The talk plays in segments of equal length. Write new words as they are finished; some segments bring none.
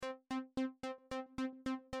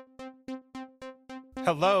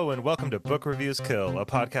Hello and welcome to Book Reviews Kill, a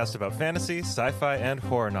podcast about fantasy, sci-fi, and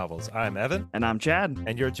horror novels. I'm Evan. And I'm Chad.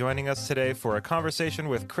 And you're joining us today for a conversation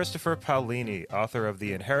with Christopher Paolini, author of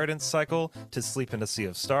The Inheritance Cycle, To Sleep in a Sea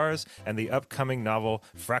of Stars, and the upcoming novel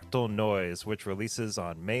Fractal Noise, which releases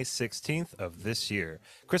on May 16th of this year.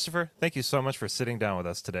 Christopher, thank you so much for sitting down with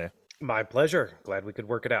us today. My pleasure. Glad we could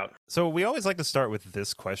work it out. So we always like to start with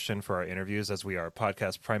this question for our interviews, as we are a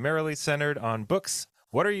podcast primarily centered on books.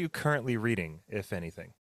 What are you currently reading, if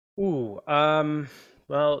anything? Well,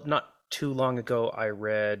 not too long ago, I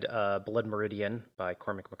read Blood Meridian by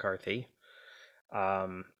Cormac McCarthy.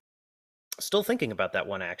 Still thinking about that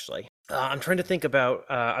one, actually. I'm trying to think about,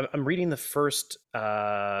 I'm reading the first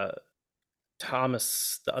Thomas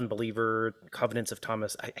the Unbeliever, Covenants of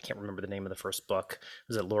Thomas. I can't remember the name of the first book.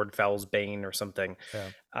 Was it Lord Foul's Bane or something? Yeah.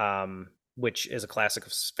 Which is a classic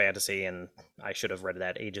of fantasy, and I should have read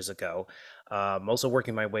that ages ago. Also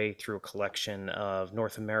working my way through a collection of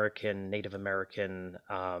North American, Native American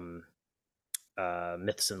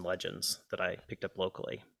myths and legends that I picked up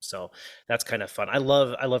locally. So that's kind of fun. I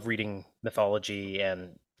love reading mythology,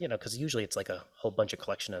 and because usually it's like a whole bunch of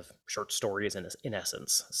collection of short stories in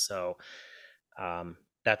essence. So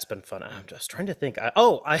that's been fun. I'm just trying to think.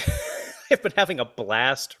 I've been having a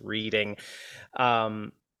blast reading.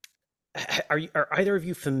 Are either of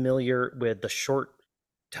you familiar with the short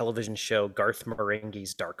television show Garth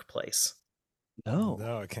Marenghi's Dark Place? No,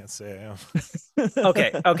 I can't say I am.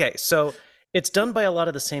 Okay. So it's done by a lot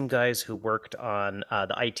of the same guys who worked on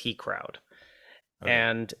the IT Crowd. Okay.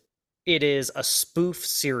 And it is a spoof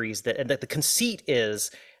series and the conceit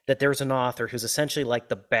is that there's an author who's essentially like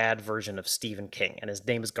the bad version of Stephen King, and his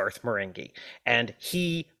name is Garth Marenghi. And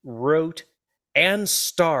he wrote and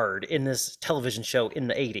starred in this television show in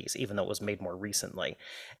the 80s, even though it was made more recently.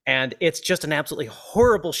 And it's just an absolutely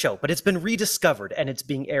horrible show, but it's been rediscovered, and it's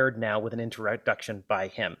being aired now with an introduction by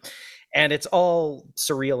him. And it's all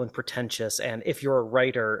surreal and pretentious, and if you're a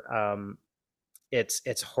writer,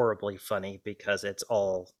 it's horribly funny because it's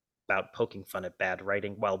all about poking fun at bad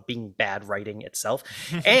writing while being bad writing itself.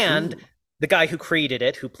 And the guy who created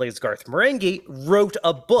it, who plays Garth Marenghi, wrote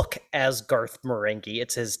a book as Garth Marenghi.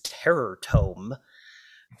 It's his terror tome.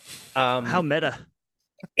 How meta.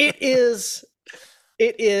 It is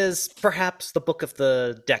perhaps the book of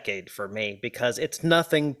the decade for me, because it's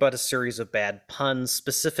nothing but a series of bad puns,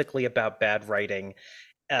 specifically about bad writing,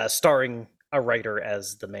 starring a writer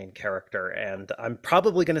as the main character. And I'm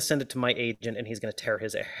probably going to send it to my agent, and he's going to tear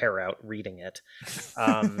his hair out reading it.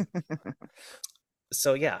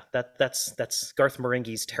 So yeah, that's Garth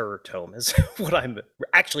Marenghi's Terror Tome is what I'm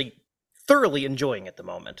actually thoroughly enjoying at the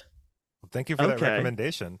moment. Well, thank you for that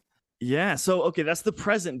recommendation. Yeah, so that's the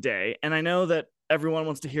present day, and I know that everyone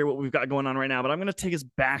wants to hear what we've got going on right now, but I'm going to take us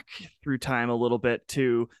back through time a little bit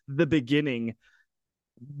to the beginning.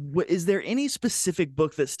 Is there any specific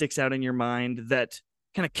book that sticks out in your mind that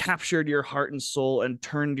kind of captured your heart and soul and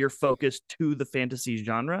turned your focus to the fantasy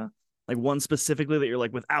genre? Like one specifically that you're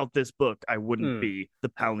like, without this book, I wouldn't be the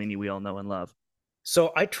Paolini we all know and love.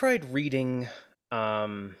 So I tried reading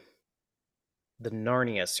the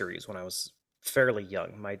Narnia series when I was fairly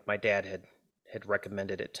young. My dad had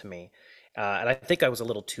recommended it to me. And I think I was a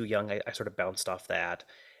little too young. I sort of bounced off that.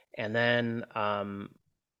 And then I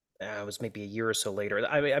was maybe a year or so later.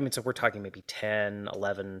 I mean, so we're talking maybe 10,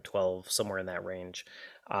 11, 12, somewhere in that range.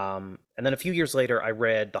 And then a few years later, I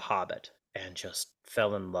read The Hobbit and just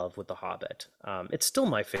fell in love with The Hobbit. It's still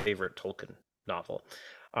my favorite Tolkien novel.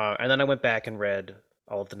 And then I went back and read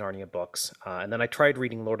all of the Narnia books. And then I tried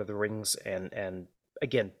reading Lord of the Rings and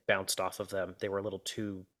again, bounced off of them. They were a little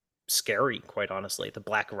too scary, quite honestly. The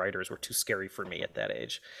black writers were too scary for me at that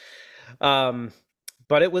age.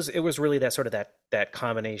 But it was really that sort of that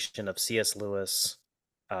combination of C.S. Lewis,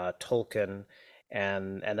 Tolkien,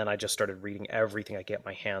 and then I just started reading everything I get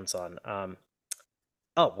my hands on.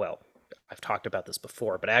 I've talked about this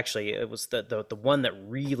before, but actually it was the one that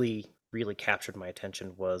really captured my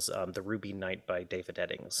attention was The Ruby Knight by David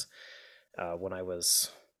Eddings. When I was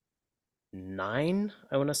 9,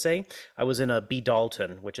 I want to say, I was in a B.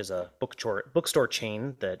 Dalton, which is a bookstore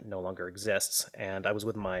chain that no longer exists, and I was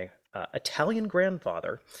with my Italian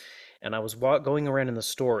grandfather, and I was going around in the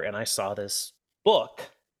store, and I saw this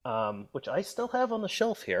book, which I still have on the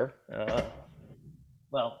shelf here.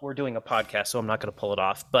 Well, we're doing a podcast, so I'm not going to pull it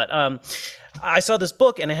off. But I saw this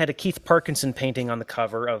book, and it had a Keith Parkinson painting on the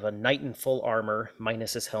cover of a knight in full armor,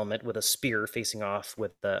 minus his helmet, with a spear facing off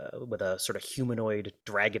with a sort of humanoid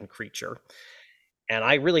dragon creature. And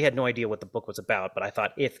I really had no idea what the book was about, but I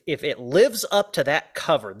thought, if it lives up to that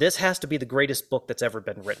cover, this has to be the greatest book that's ever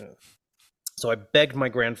been written. So I begged my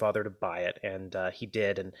grandfather to buy it, and he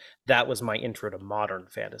did, and that was my intro to modern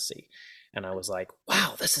fantasy. And I was like,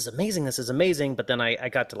 wow, this is amazing, this is amazing. But then I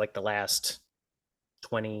got to like the last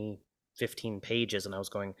 20, 15 pages, and I was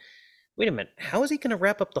going, wait a minute, how is he going to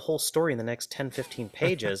wrap up the whole story in the next 10, 15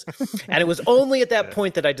 pages? And it was only at that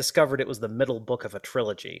point that I discovered it was the middle book of a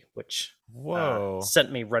trilogy, which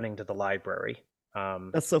sent me running to the library.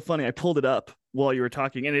 That's so funny. I pulled it up while you were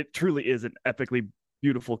talking, and it truly is an epically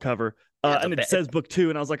beautiful cover. And it says book 2,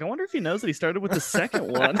 and I was like, I wonder if he knows that he started with the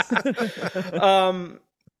second one.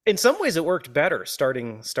 In some ways, it worked better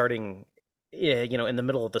starting in the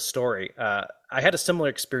middle of the story. I had a similar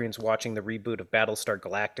experience watching the reboot of Battlestar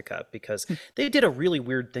Galactica, because they did a really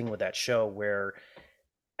weird thing with that show where,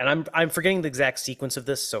 and I'm forgetting the exact sequence of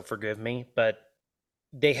this, so forgive me, but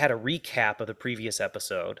they had a recap of the previous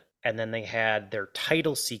episode, and then they had their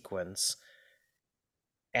title sequence,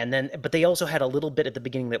 but they also had a little bit at the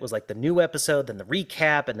beginning that was like the new episode, then the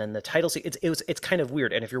recap, and then the title. It's kind of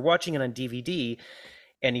weird. And if you're watching it on DVD,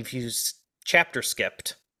 and if you chapter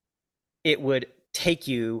skipped, it would take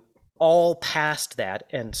you all past that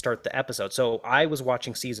and start the episode. So I was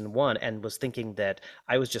watching season 1 and was thinking that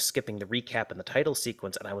I was just skipping the recap and the title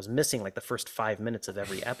sequence, and I was missing like the first 5 minutes of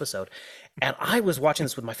every episode. And I was watching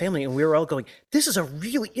this with my family, and we were all going, this is a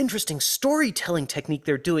really interesting storytelling technique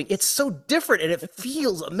they're doing. It's so different, and it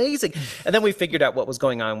feels amazing. And then we figured out what was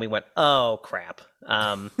going on, and we went, oh, crap.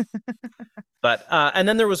 But and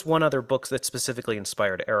then there was one other book that specifically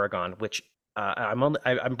inspired Aragon, which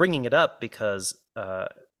I'm bringing it up because I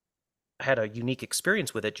had a unique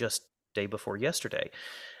experience with it just day before yesterday.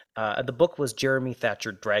 The book was Jeremy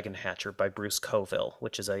Thatcher Dragon Hatcher by Bruce Coville,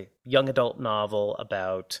 which is a young adult novel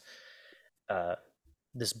about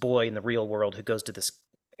this boy in the real world who goes to this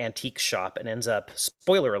antique shop and ends up,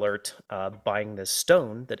 spoiler alert, buying this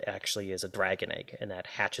stone that actually is a dragon egg, and that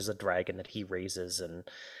hatches a dragon that he raises and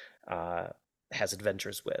has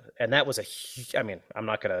adventures with. And that was I'm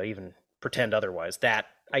not going to even pretend otherwise. That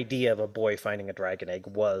idea of a boy finding a dragon egg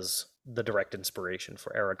was the direct inspiration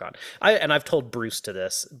for Aragon. I've told Bruce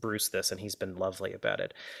this, and he's been lovely about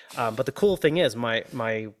it. But the cool thing is,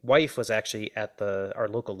 my wife was actually at our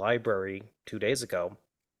local library 2 days ago,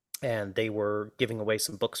 and they were giving away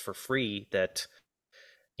some books for free that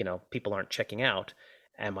people aren't checking out.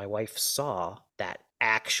 And my wife saw that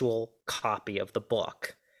actual copy of the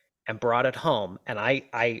book and brought it home, and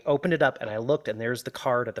I opened it up and I looked, and there's the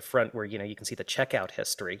card at the front where you can see the checkout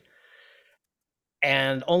history,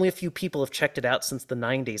 and only a few people have checked it out since the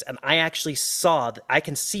 90s, and I actually I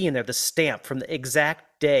can see in there the stamp from the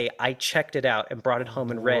exact day I checked it out and brought it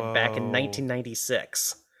home and read back in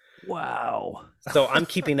 1996. Wow. So I'm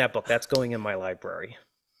keeping that book. That's going in my library.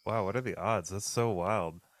 Wow, what are the odds? That's so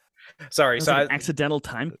wild. Sorry, so an accidental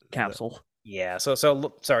time capsule. Yeah, so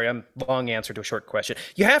sorry, I'm long answer to a short question.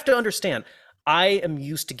 You have to understand, I am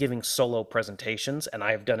used to giving solo presentations, and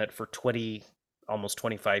I've done it for almost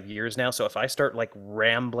 25 years now. So if I start like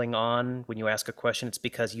rambling on when you ask a question, it's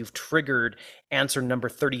because you've triggered answer number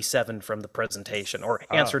 37 from the presentation, or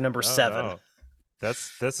answer number 7. No.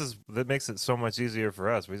 That makes it so much easier for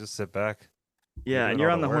us. We just sit back. Yeah, and you're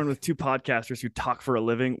on the horn with 2 podcasters who talk for a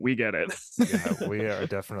living. We get it. Yeah, we are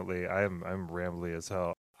definitely. I'm rambly as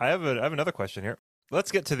hell. I have another question here.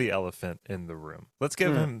 Let's get to the elephant in the room. Let's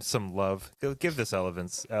give him some love. Give this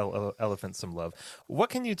elephant some love. What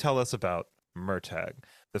can you tell us about Murtagh?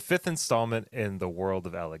 The 5th installment in the world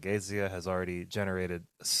of Allegazia has already generated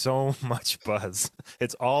so much buzz.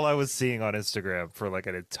 It's all I was seeing on Instagram for like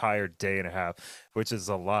an entire day and a half, which is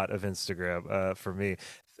a lot of Instagram for me.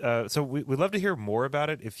 So we'd love to hear more about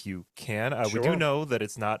it if you can. Sure. We do know that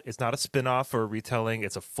it's not a spin-off or a retelling.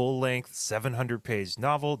 It's a full-length 700-page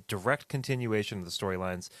novel, direct continuation of the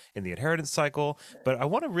storylines in the Inheritance cycle. But I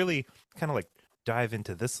want to really kind of like dive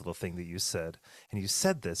into this little thing that you said. And you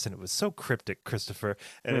said this, and it was so cryptic, Christopher.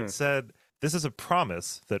 And it said, this is a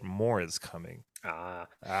promise that more is coming.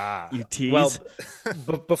 You tease. Well,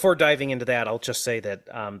 before diving into that, I'll just say that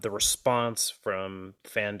the response from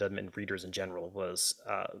fandom and readers in general was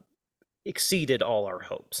exceeded all our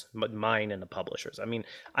hopes, mine and the publishers. I mean,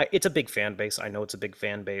 it's a big fan base. I know it's a big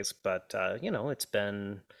fan base, but it's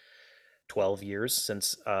been 12 years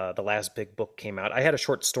since the last big book came out. I had a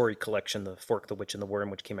short story collection, The Fork, the Witch, and the Worm,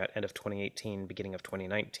 which came out end of 2018, beginning of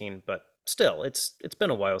 2019. But still, it's been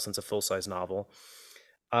a while since a full-size novel.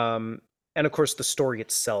 And of course, the story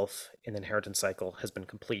itself in the Inheritance cycle has been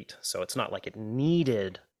complete, so it's not like it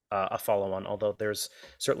needed a follow-on, although there's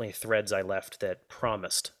certainly threads I left that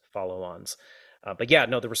promised follow-ons. But yeah,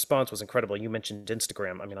 no, the response was incredible. You mentioned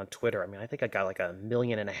Instagram. I mean, on Twitter, I think I got like 1.5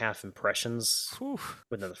 million impressions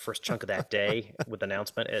within the first chunk of that day with the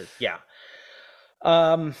announcement. Yeah.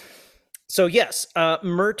 So yes,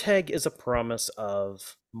 Murtag is a promise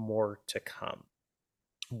of more to come.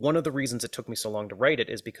 One of the reasons it took me so long to write it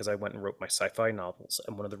is because I went and wrote my sci-fi novels.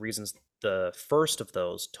 And one of the reasons the first of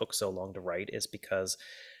those took so long to write is because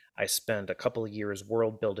I spent a couple of years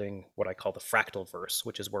world building what I call the fractal verse,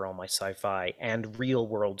 which is where all my sci-fi and real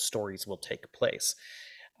world stories will take place.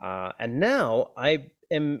 And now I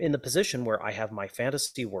am in the position where I have my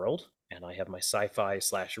fantasy world and I have my sci-fi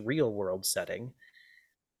 / real world setting.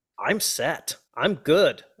 I'm set. I'm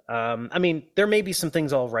good. I mean, there may be some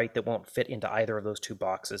things I'll write that won't fit into either of those two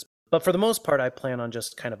boxes, but for the most part, I plan on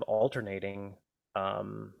just kind of alternating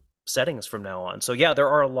settings from now on. So yeah, there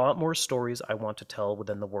are a lot more stories I want to tell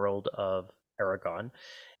within the world of Aragon.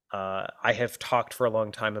 I have talked for a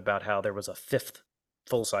long time about how there was a fifth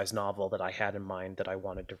full-size novel that I had in mind that I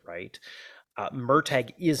wanted to write.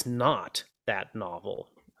 Murtag is not that novel.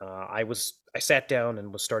 I sat down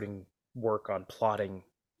and was starting work on plotting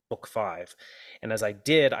book 5, and as I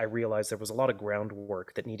did, I realized there was a lot of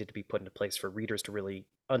groundwork that needed to be put into place for readers to really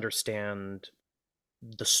understand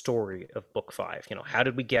the story of book 5. You know, how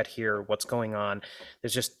did we get here? What's going on?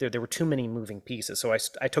 There's just there were too many moving pieces. So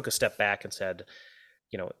I took a step back and said,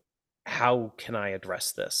 you know, how can I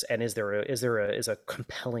address this? And is there a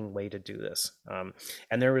compelling way to do this?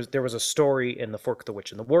 And there was a story in The Fork, the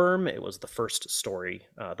Witch, and the Worm. It was the first story,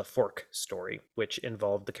 the Fork story, which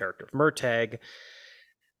involved the character of Murtag,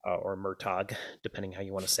 or Murtagh, depending how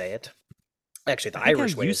you want to say it. Actually, the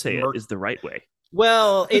Irish way is the right way.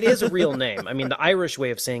 Well, it is a real name. I mean, the Irish way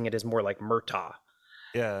of saying it is more like Murtagh.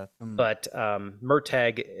 Yeah. But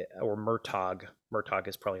Murtagh or Murtagh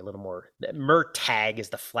is probably a little more. Murtagh is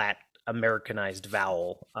the flat Americanized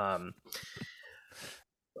vowel.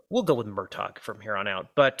 We'll go with Murtagh from here on out.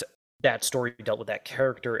 But that story dealt with that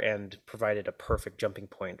character and provided a perfect jumping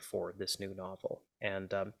point for this new novel.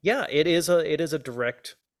 And yeah, it is a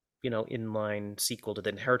direct, inline sequel to the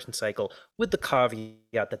Inheritance Cycle, with the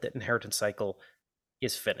caveat that the Inheritance Cycle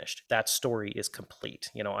is finished. That story is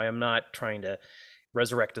complete. I am not trying to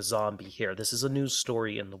resurrect a zombie here. This is a new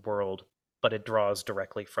story in the world, but it draws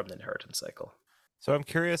directly from the Inheritance Cycle. So I'm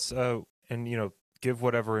curious, and give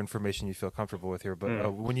whatever information you feel comfortable with here.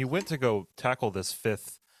 But when you went to go tackle this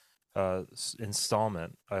fifth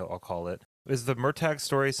installment, I'll call it, is the Murtagh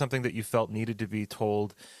story something that you felt needed to be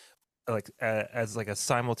told, like as like a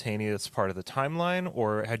simultaneous part of the timeline,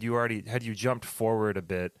 or had you jumped forward a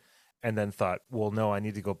bit and then thought, well, no, I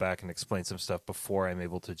need to go back and explain some stuff before I'm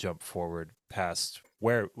able to jump forward past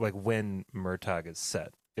when Murtagh is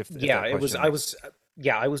set? I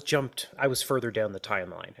was further down the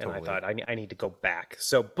timeline, and totally. I thought I need to go back.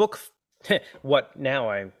 So what now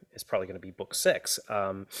is probably going to be book 6,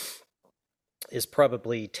 is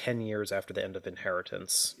probably 10 years after the end of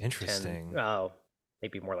Inheritance. Interesting.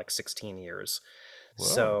 Maybe more like 16 years. Whoa.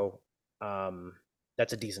 So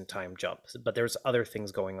that's a decent time jump. But there's other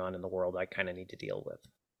things going on in the world I kind of need to deal with.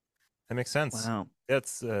 That makes sense. Wow.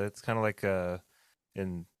 It's kind of like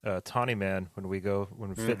in Tawny Man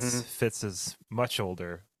when Fitz is much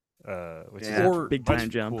older, which is a big time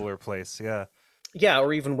jump, cooler place. Yeah,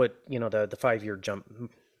 or even what the 5-year jump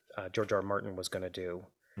George R. R. Martin was going to do.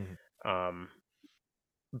 Mm-hmm.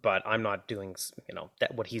 But I'm not doing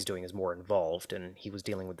that. What he's doing is more involved, and he was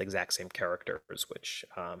dealing with the exact same characters, which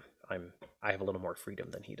I have a little more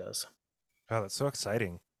freedom than he does. Oh, that's so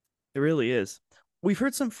exciting! It really is. We've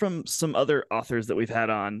heard from some other authors that we've had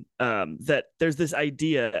on that there's this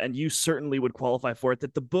idea, and you certainly would qualify for it,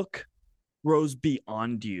 that the book grows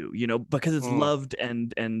beyond you, because it's loved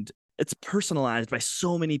and it's personalized by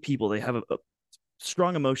so many people. They have a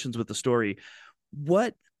strong emotions with the story.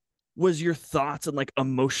 What was your thoughts and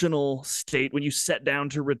emotional state when you sat down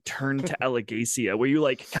to return to Allegacia? Were you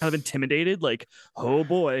kind of intimidated? Oh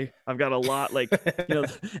boy, I've got a lot,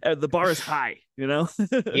 the bar is high,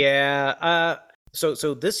 Yeah.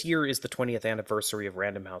 So this year is the 20th anniversary of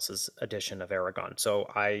Random House's edition of Aragon. So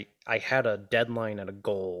I had a deadline and a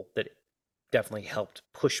goal that definitely helped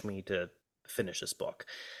push me to finish this book.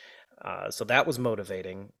 So that was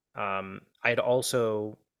motivating. I had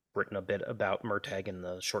also written a bit about Murtagh in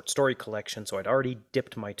the short story collection, so I'd already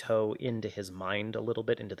dipped my toe into his mind a little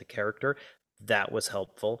bit, into the character. That was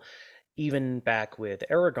helpful. Even back with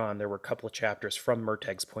Aragon, there were a couple of chapters from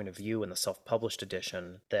Murtagh's point of view in the self-published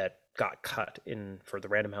edition that got cut in for the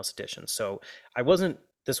Random House edition. So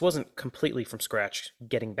this wasn't completely from scratch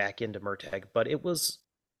getting back into Murtagh, but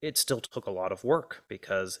it still took a lot of work,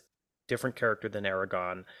 because different character than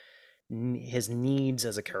Aragon, his needs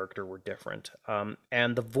as a character were different,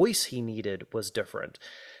 and the voice he needed was different.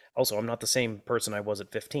 Also, I'm not the same person I was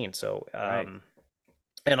at 15, so right.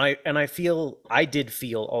 And I did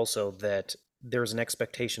feel also that there's an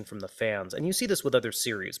expectation from the fans, and you see this with other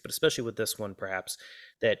series, but especially with this one, perhaps,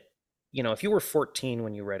 that, if you were 14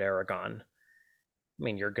 when you read Aragon, I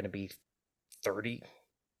mean, you're going to be 30,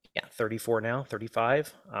 34 now,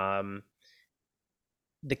 35.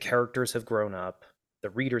 The characters have grown up, the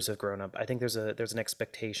readers have grown up. I think there's an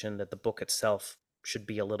expectation that the book itself should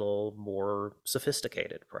be a little more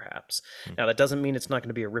sophisticated, perhaps. Now, that doesn't mean it's not going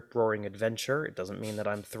to be a rip-roaring adventure. It doesn't mean that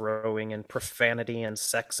I'm throwing in profanity and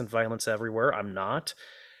sex and violence everywhere. I'm not.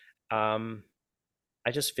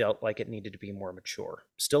 I just felt like it needed to be more mature.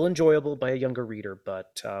 Still enjoyable by a younger reader,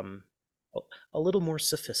 but a little more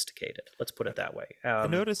sophisticated. Let's put it that way. I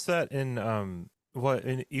noticed that in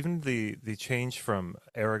even the change from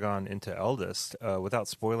Aragon into Eldest, without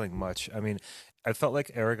spoiling much. I mean, I felt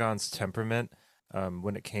like Aragon's temperament,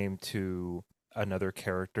 when it came to another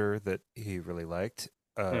character that he really liked,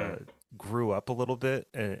 grew up a little bit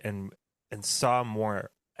and saw more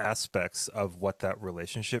aspects of what that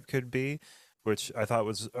relationship could be, which I thought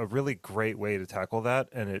was a really great way to tackle that.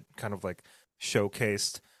 And it kind of like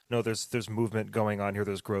showcased, no, there's movement going on here,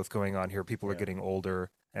 there's growth going on here, people are getting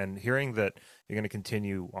older, and hearing that you're going to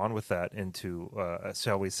continue on with that into,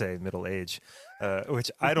 shall we say, middle age,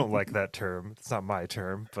 which I don't like that term. It's not my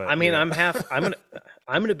term, but I mean, I'm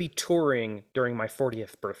gonna be touring during my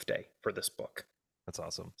 40th birthday for this book. That's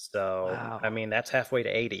awesome. So, Wow. I mean, that's halfway to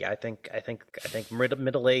 80. I think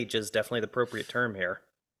middle age is definitely the appropriate term here.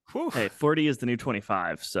 Whew. Hey, 40 is the new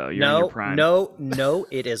 25, so you're in your prime. No,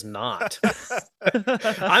 it is not.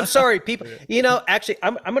 I'm sorry, people. Actually,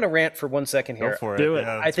 I'm going to rant for 1 second here. Go for it. Do it.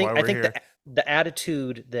 Yeah, I think here. the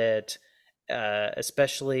attitude that,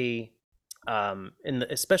 especially,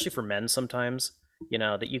 especially for men, sometimes,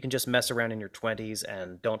 that you can just mess around in your 20s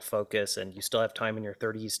and don't focus, and you still have time in your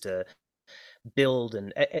 30s to build.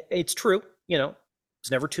 And it's true.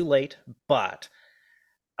 It's never too late, but.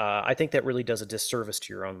 I think that really does a disservice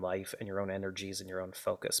to your own life and your own energies and your own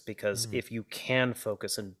focus, because if you can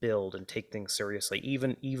focus and build and take things seriously,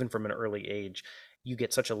 even from an early age, you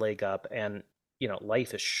get such a leg up. And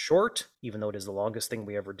life is short, even though it is the longest thing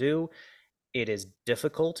we ever do. It is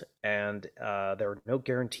difficult, and there are no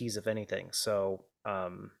guarantees of anything. So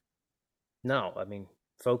no, I mean,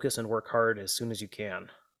 focus and work hard as soon as you can.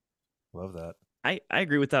 Love that. I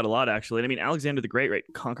agree with that a lot, actually. And I mean, Alexander the Great, right,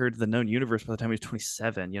 conquered the known universe by the time he was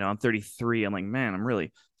 27. I'm 33. I'm like, man, I'm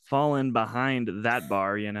really falling behind that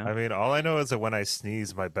bar, I mean, all I know is that when I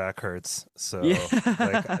sneeze, my back hurts. So Yeah.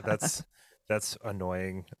 like that's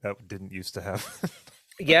annoying. That didn't used to happen.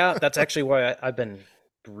 Yeah, that's actually why I've been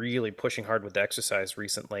really pushing hard with the exercise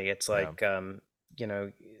recently. It's like,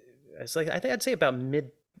 it's like, I think I'd say about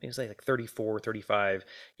it's like 34, 35,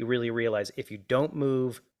 you really realize if you don't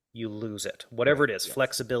move, you lose it. Whatever it is,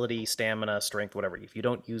 flexibility, stamina, strength, whatever. If you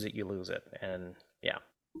don't use it, you lose it. And yeah.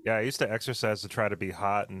 Yeah, I used to exercise to try to be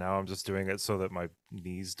hot, and now I'm just doing it so that my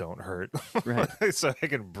knees don't hurt. Right. So I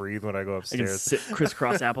can breathe when I go I can upstairs. sit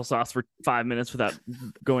crisscross applesauce for 5 minutes without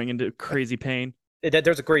going into crazy pain.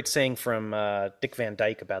 There's a great saying from Dick Van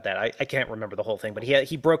Dyke about that. I can't remember the whole thing, but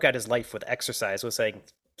he broke out his life with exercise, was saying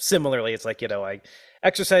similarly, it's like, I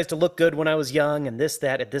exercised to look good when I was young, and this,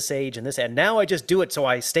 that, at this age, and this, and now I just do it so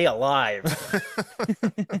I stay alive.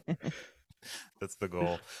 That's the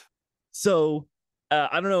goal. So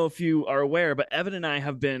I don't know if you are aware, but Evan and I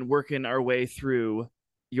have been working our way through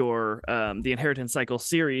your the Inheritance Cycle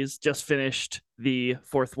series. Just finished the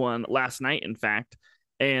 4th one last night, in fact.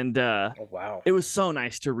 And Oh, wow. it was so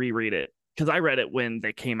nice to reread it, because I read it when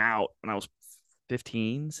they came out when I was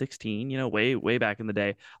 15, 16, way back in the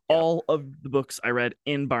day. Yeah. All of the books I read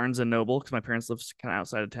in Barnes and Noble, because my parents lived kind of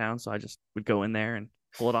outside of town. So I just would go in there and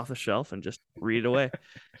pull it off the shelf and just read it away.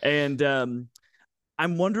 And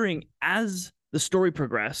I'm wondering, as the story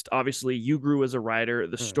progressed, obviously you grew as a writer,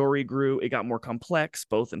 the story grew, it got more complex,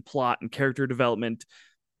 both in plot and character development.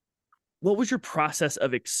 What was your process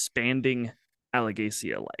of expanding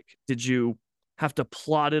Allegacia like? Did you have to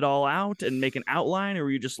plot it all out and make an outline, or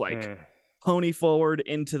were you just like pony forward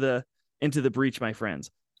into the breach, my friends?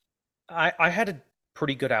 I had a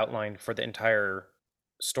pretty good outline for the entire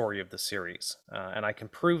story of the series, and I can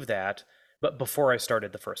prove that. But before I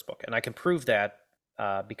started the first book, and I can prove that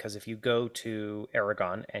because if you go to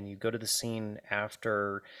Aragon and you go to the scene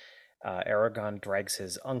after Aragon drags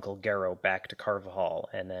his uncle Garrow back to Carvajal,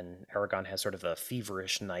 and then Aragon has sort of a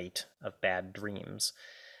feverish night of bad dreams.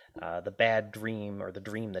 The bad dream, or the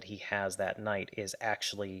dream that he has that night, is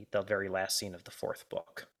actually the very last scene of the 4th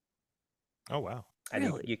book. Oh, wow.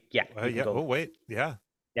 Really? Yeah. Oh, wait. Yeah.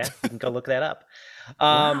 Yeah, you can go look that up.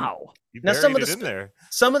 Wow. You Now, buried it in there.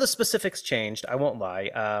 some of the specifics changed. I won't lie.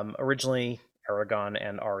 Originally, Aragon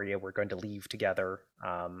and Arya were going to leave together.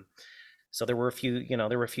 So there were a few,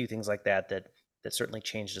 things like that certainly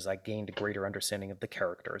changed as I gained a greater understanding of the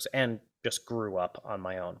characters and just grew up on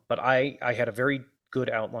my own. But I had a very good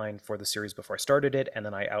outline for the series before I started it, and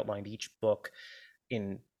then I outlined each book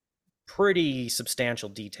in pretty substantial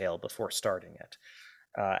detail before starting it.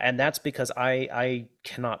 And that's because I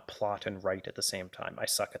cannot plot and write at the same time. I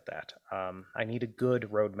suck at that. I need a good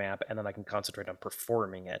roadmap, and then I can concentrate on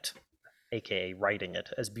performing it, aka writing it,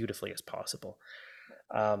 as beautifully as possible.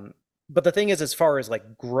 But the thing is, as far as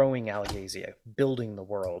like growing Algasia, building the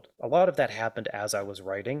world, a lot of that happened as I was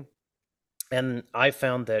writing. And I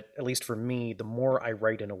found that, at least for me, the more I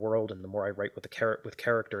write in a world and the more I write with with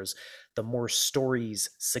characters, the more stories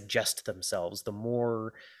suggest themselves, the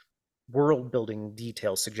more world building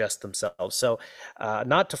details suggest themselves. So,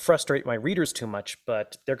 not to frustrate my readers too much,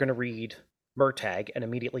 but they're going to read Murtagh and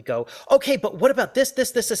immediately go, okay, but what about this,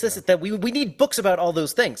 that we need books about all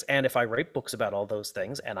those things. And if I write books about all those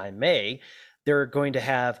things, and I may, they're going to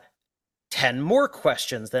have 10 more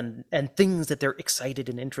questions and things that they're excited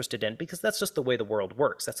and interested in, because that's just the way the world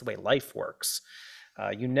works. That's the way life works.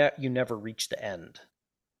 You never reach the end.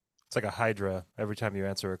 It's like a hydra. Every time you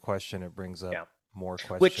answer a question, it brings up more Which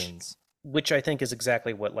questions. which I think is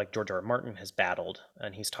exactly what like George R. R. Martin has battled,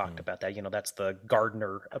 and he's talked about that. That's the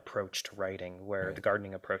Gardner approach to writing, where the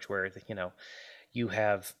gardening approach, where you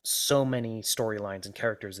have so many storylines and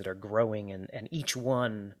characters that are growing, and each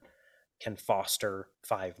one can foster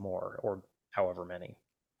 5 more or however many.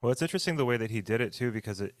 Well, it's interesting the way that he did it too,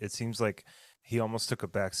 because it seems like he almost took a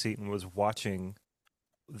back seat and was watching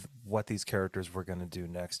what these characters were going to do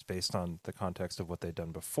next based on the context of what they'd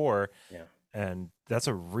done before. Yeah. And that's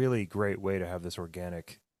a really great way to have this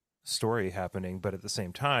organic story happening. But at the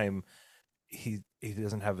same time, he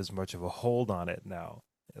doesn't have as much of a hold on it now.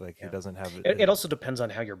 Like he doesn't have it also depends on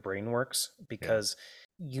how your brain works, because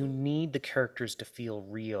you need the characters to feel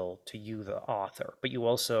real to you, the author, but you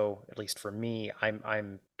also, at least for me,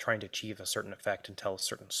 I'm trying to achieve a certain effect and tell a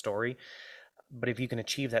certain story. But if you can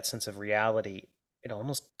achieve that sense of reality, it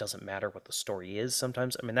almost doesn't matter what the story is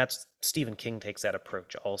sometimes. I mean, that's Stephen King takes that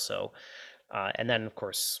approach also. And then, of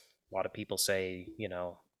course, a lot of people say,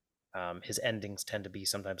 his endings tend to be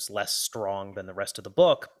sometimes less strong than the rest of the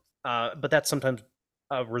book. But that's sometimes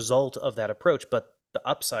a result of that approach. But the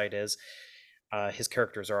upside is his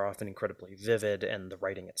characters are often incredibly vivid, and the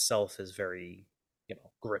writing itself is very,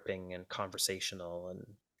 gripping and conversational.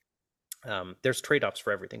 And there's trade-offs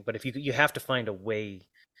for everything. But if you have to find a way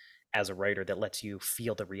as a writer that lets you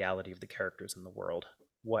feel the reality of the characters in the world,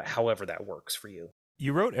 however that works for you.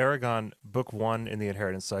 You wrote Aragon book 1 in the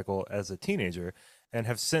Inheritance cycle as a teenager and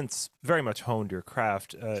have since very much honed your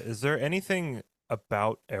craft. Is there anything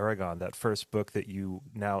about Aragon, that first book, that you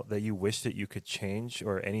wish that you could change,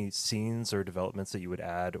 or any scenes or developments that you would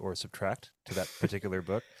add or subtract to that particular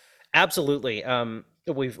book? Absolutely.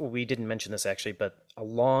 We didn't mention this actually, but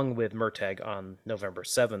along with Murtagh on November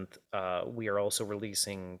 7th, we are also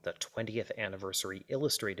releasing the 20th anniversary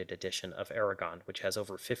illustrated edition of Aragon, which has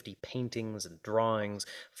over 50 paintings and drawings,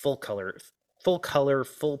 full color,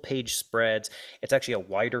 full page spreads. It's actually a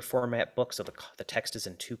wider format book, so the text is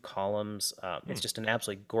in 2 columns. It's just an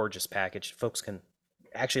absolutely gorgeous package. Folks can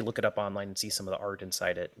actually look it up online and see some of the art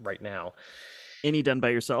inside it right now. Any done by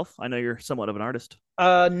yourself? I know you're somewhat of an artist.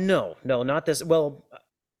 No, not this. Well,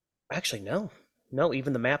 actually, no.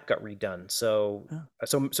 Even the map got redone. So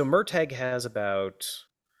Murtagh has about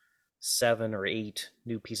 7 or 8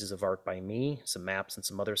 new pieces of art by me, some maps and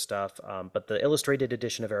some other stuff. But the illustrated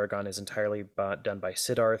edition of Aragon is entirely done by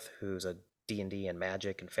Siddharth, who's a D&D and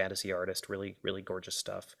magic and fantasy artist. Really, really gorgeous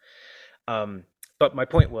stuff. But my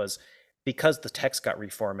point was, because the text got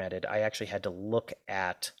reformatted, I actually had to look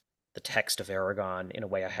at the text of Aragon in a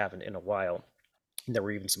way I haven't in a while. And there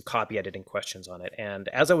were even some copy editing questions on it. And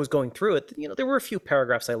as I was going through it, there were a few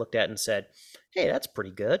paragraphs I looked at and said, hey, that's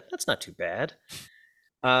pretty good. That's not too bad.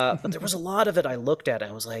 But there was a lot of it I looked at and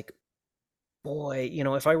I was like, boy,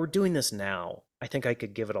 if I were doing this now, I think I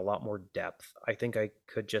could give it a lot more depth. I think I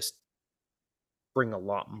could just bring a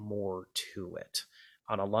lot more to it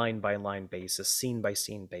on a line by line basis, scene by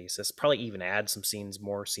scene basis, probably even add some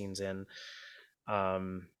more scenes in.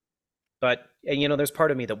 But there's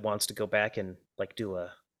part of me that wants to go back and like do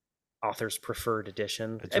a author's preferred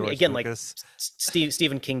edition. I mean, again, Lucas. Like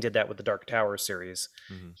Stephen King did that with the Dark Tower series.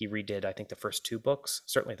 Mm-hmm. He redid, I think, the first 2 books,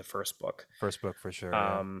 certainly the first book. First book for sure.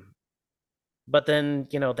 But then,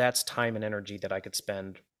 that's time and energy that I could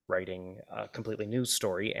spend writing a completely new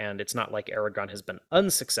story. And it's not like Aragon has been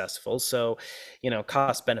unsuccessful. So,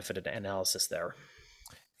 cost benefit analysis there.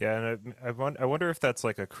 Yeah, and I wonder if that's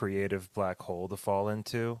like a creative black hole to fall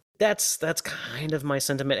into. That's kind of my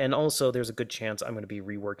sentiment, and also there's a good chance I'm going to be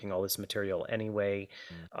reworking all this material anyway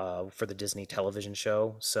Mm. for the Disney television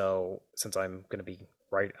show. So since I'm going to be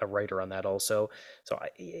a writer on that also, so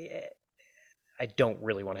I don't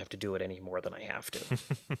really want to have to do it any more than I have to.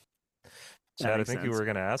 That Chad, I makes think you sense. were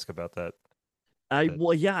going to ask about that.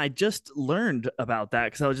 Well, yeah, I just learned about that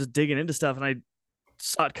because I was just digging into stuff and I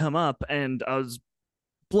saw it come up and I was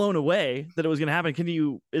blown away that it was going to happen.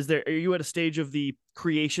 Are you at a stage of the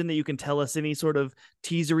creation that you can tell us any sort of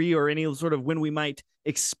teasery or any sort of when we might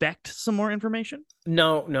expect some more information?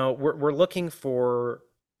 No, we're looking for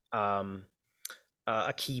um,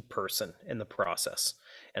 a key person in the process,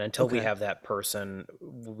 and until we Okay. have that person,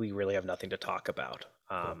 we really have nothing to talk about.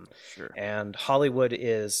 Cool. Sure. And Hollywood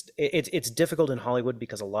it's difficult in Hollywood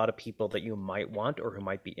because a lot of people that you might want or who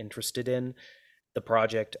might be interested in the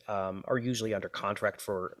project are usually under contract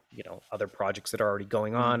for other projects that are already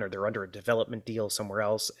going on, or they're under a development deal somewhere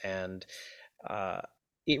else, and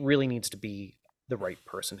it really needs to be the right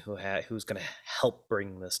person who's going to help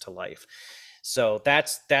bring this to life. So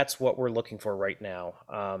that's what we're looking for right now.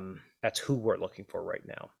 That's who we're looking for right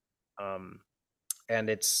now. And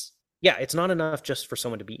it's not enough just for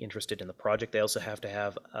someone to be interested in the project. They also have to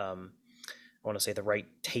have, I want to say, the right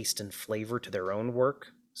taste and flavor to their own work,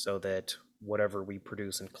 so that whatever we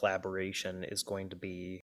produce in collaboration is going to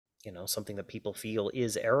be, something that people feel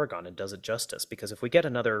is Aragon and does it justice. Because if we get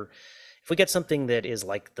something that is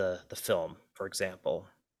like the film, for example,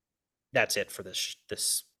 that's it for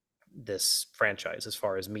this franchise as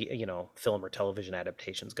far as film or television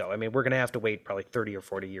adaptations go. I mean, we're going to have to wait probably 30 or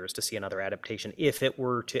 40 years to see another adaptation if it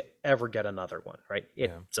were to ever get another one, right?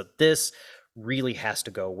 So this really has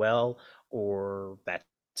to go well, or that's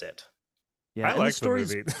it. Yeah, I and the like the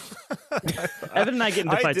stories. movie. Evan and I get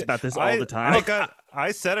into fights about this all the time.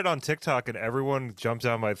 I said it on TikTok and everyone jumped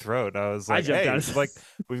down my throat. I was I like, jumped "Hey, down. like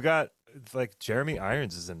we've got like Jeremy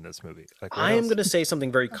Irons is in this movie." Like, what I am else? going to say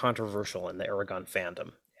something very controversial in the Aragon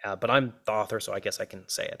fandom, but I'm the author, so I guess I can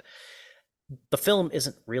say it. The film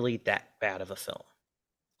isn't really that bad of a film,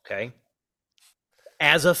 okay?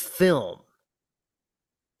 As a film,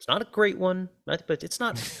 it's not a great one, but it's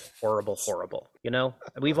not horrible.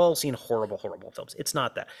 We've all seen horrible films. It's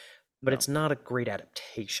not that, but No. it's not a great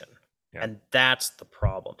adaptation. Yeah. And that's the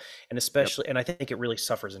problem. And especially, and I think it really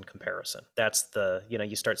suffers in comparison. That's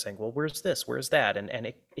you start saying, well, where's this? Where's that? And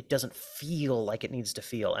it doesn't feel like it needs to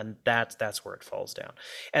feel. And that's where it falls down.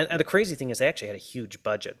 And the crazy thing is they actually had a huge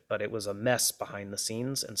budget, but it was a mess behind the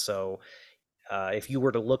scenes. And so if you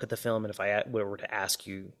were to look at the film, and if I were to ask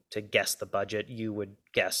you to guess the budget, you would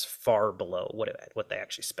guess far below what they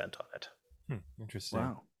actually spent on it. Interesting.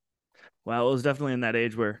 Wow. It was definitely in that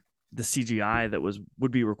age where the CGI that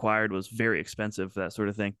would be required was very expensive for that sort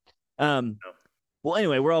of thing. Well,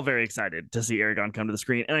 anyway, we're all very excited to see Aragon come to the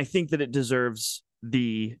screen, and I think that it deserves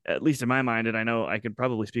at least in my mind, and I know I could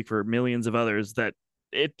probably speak for millions of others, that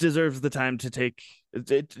it deserves the time to take.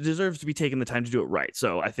 It deserves to be taken the time to do it right.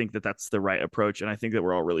 So I think that that's the right approach, and I think that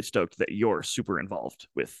we're all really stoked that you're super involved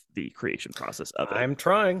with the creation process of it. I'm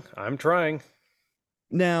trying.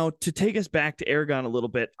 Now, to take us back to Aragon a little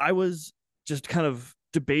bit, I was just kind of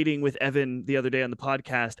debating with Evan the other day on the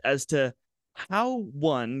podcast as to how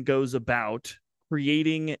one goes about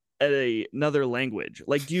creating another language.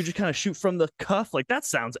 Like, do you just kind of shoot from the cuff? Like, that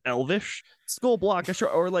sounds elvish, skull block,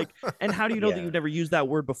 or like, and how do you know that you've never used that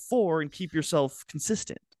word before and keep yourself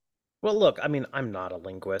consistent? Well, look, I mean, I'm not a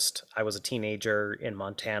linguist. I was a teenager in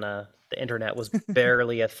Montana. The internet was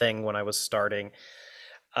barely a thing when I was starting.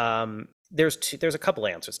 There's a couple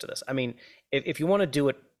answers to this. I mean, if you want to do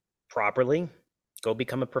it properly, go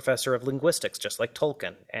become a professor of linguistics, just like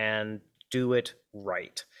Tolkien, and do it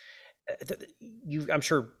right. I'm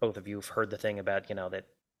sure both of you have heard the thing about, that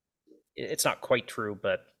it's not quite true,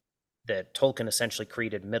 but that Tolkien essentially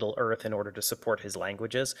created Middle Earth in order to support his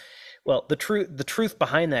languages. Well, the truth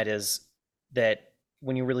behind that is that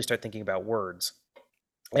when you really start thinking about words,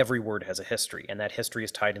 every word has a history, and that history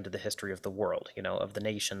is tied into the history of the world, of the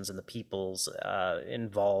nations and the peoples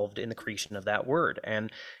involved in the creation of that word.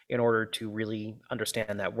 And in order to really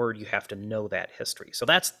understand that word, you have to know that history. So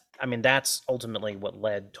that's ultimately what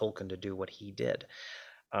led Tolkien to do what he did.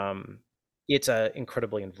 It's an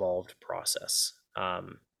incredibly involved process.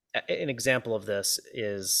 An example of this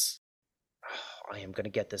is, I am going to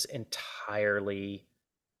get this entirely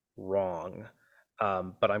wrong,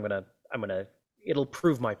 but I'm gonna it'll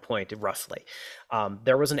prove my point roughly.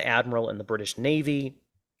 There was an admiral in the British Navy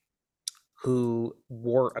who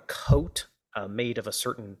wore a coat made of a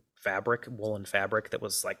certain fabric, woolen fabric that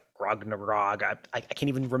was like grog. I can't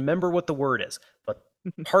even remember what the word is, but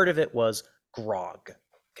part of it was grog.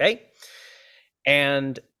 Okay.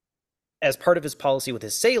 And as part of his policy with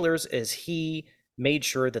his sailors is he made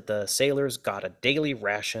sure that the sailors got a daily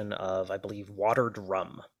ration of, I believe, watered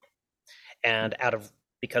rum. And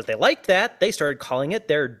because they liked that, they started calling it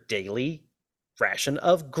their daily ration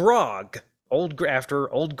of grog.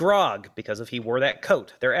 After old Grog, because if he wore that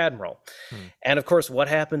coat, their admiral. And of course, what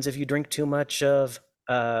happens if you drink too much of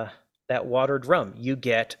that watered rum? You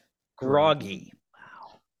get groggy.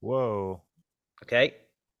 Wow. Whoa. Okay.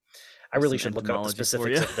 I really should look up the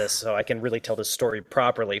specifics of this so I can really tell this story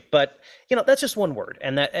properly. But that's just one word,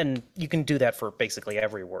 and you can do that for basically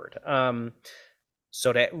every word.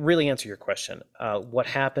 So to really answer your question, what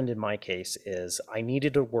happened in my case is I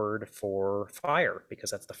needed a word for fire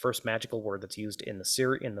because that's the first magical word that's used in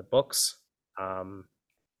the books,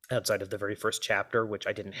 outside of the very first chapter, which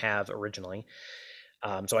I didn't have originally.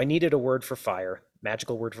 So I needed a word for fire,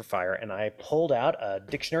 magical word for fire, and I pulled out a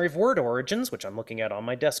dictionary of word origins, which I'm looking at on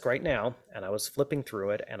my desk right now, and I was flipping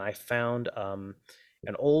through it, and I found an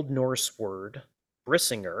Old Norse word,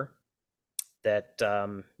 brissinger, that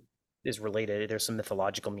is related. There's some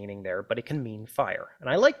mythological meaning there, but it can mean fire, and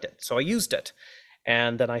I liked it, so I used it.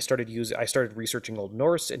 And then I started researching Old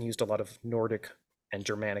Norse and used a lot of Nordic and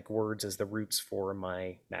Germanic words as the roots for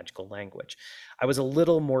my magical language. I was a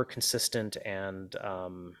little more consistent and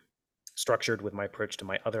structured with my approach to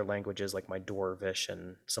my other languages, like my Dwarvish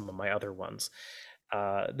and some of my other ones.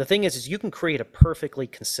 The thing is you can create a perfectly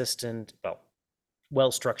consistent,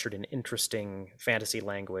 well-structured and interesting fantasy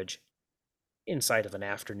language inside of an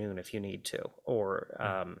afternoon if you need to,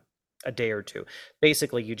 or a day or two.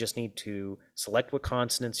 Basically, you just need to select what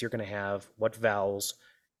consonants you're going to have, what vowels,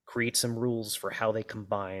 create some rules for how they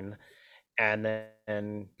combine, and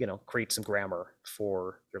then create some grammar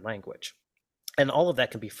for your language. And all of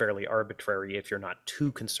that can be fairly arbitrary if you're not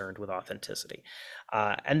too concerned with authenticity.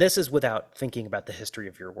 And this is without thinking about the history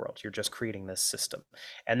of your world. You're just creating this system.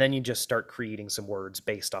 And then you just start creating some words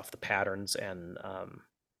based off the patterns and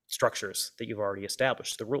structures that you've already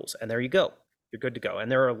established, the rules. And there you go. You're good to go. And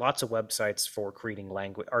there are lots of websites for creating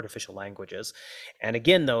artificial languages. And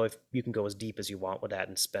again, though, if you can go as deep as you want with that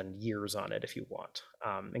and spend years on it if you want,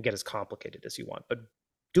 and get as complicated as you want. But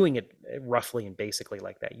doing it roughly and basically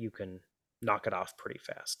like that, you can knock it off pretty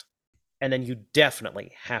fast. And then you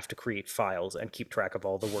definitely have to create files and keep track of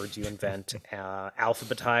all the words you invent,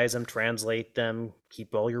 alphabetize them, translate them,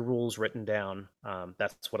 keep all your rules written down.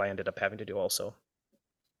 That's what I ended up having to do also.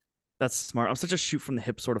 That's smart. I'm such a shoot from the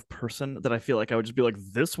hip sort of person that I feel like I would just be like,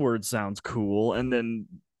 this word sounds cool. And then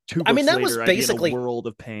two books that later, was basically, I'd be in a world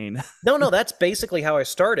of pain. No, that's basically how I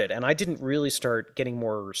started. And I didn't really start getting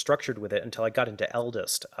more structured with it until I got into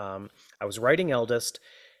Eldest. I was writing Eldest,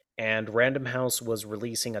 and Random House was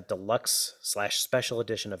releasing a deluxe/special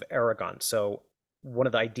edition of Aragon. So one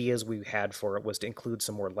of the ideas we had for it was to include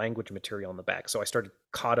some more language material in the back. So I started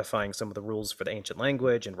codifying some of the rules for the ancient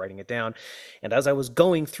language and writing it down. And as I was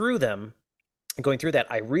going through that,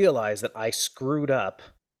 I realized that I screwed up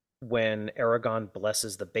when Aragon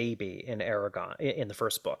blesses the baby in Aragon in the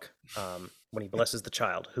first book, when he blesses the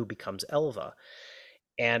child who becomes Elva.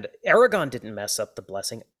 And Aragon didn't mess up the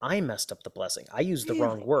blessing. I messed up the blessing. I used the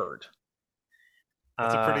wrong word.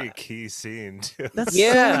 That's a pretty key scene, too. That's so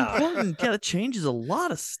important. Yeah, that changes a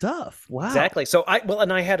lot of stuff. Wow. Exactly. So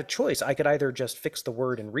I had a choice. I could either just fix the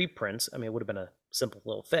word in reprints. I mean, it would have been a simple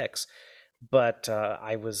little fix. But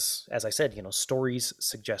I was, as I said, stories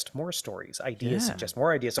suggest more stories. Ideas suggest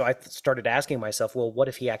more ideas. So I started asking myself, well, what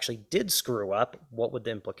if he actually did screw up? What would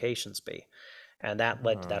the implications be? And that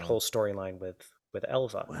led to that whole storyline with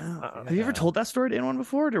Elva. Wow. Have you ever told that story to anyone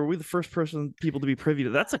before? Or were we the first people to be privy to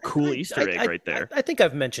that? That's a cool Easter egg right there. I think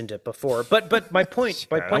I've mentioned it before, but my point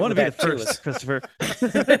I want to be the first, Christopher.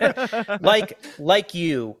 like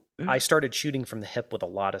you, I started shooting from the hip with a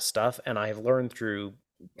lot of stuff, and I have learned through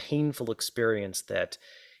painful experience that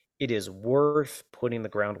it is worth putting the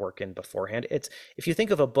groundwork in beforehand. If you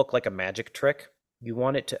think of a book like a magic trick, you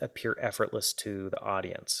want it to appear effortless to the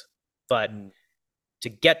audience, but to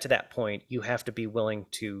get to that point, you have to be willing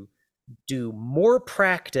to do more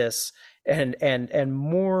practice and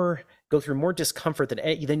more, go through more discomfort than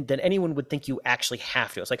anyone would think you actually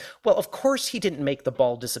have to. It's like, well, of course he didn't make the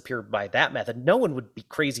ball disappear by that method. No one would be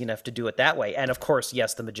crazy enough to do it that way. And of course,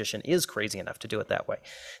 yes, the magician is crazy enough to do it that way.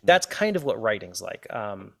 That's kind of what writing's like.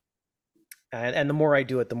 And the more I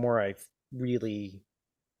do it, the more I really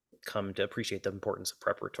come to appreciate the importance of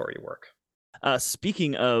preparatory work.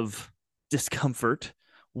 Speaking of discomfort,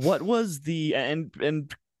 what was the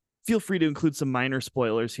and feel free to include some minor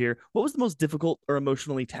spoilers here. What was the most difficult or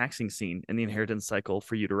emotionally taxing scene in the inheritance cycle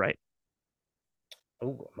for you to write?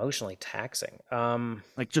 Oh, emotionally taxing.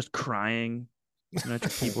 Like just crying, at your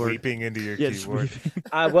keyboard. Weeping into your Yeah, just keyboard. weeping.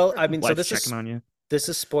 Well, I mean, so Wife's checking on you. this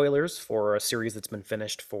is spoilers for a series that's been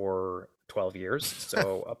finished for 12 years.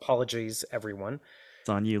 So apologies, everyone. It's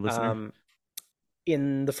on you, listener.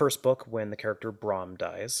 In the first book, when the character Brahm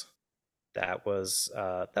dies, that was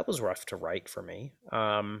rough to write for me.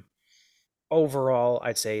 Overall,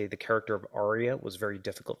 I'd say the character of Arya was very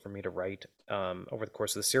difficult for me to write over the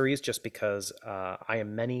course of the series, just because I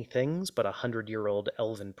am many things, but 100-year-old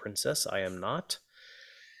elven princess I am not.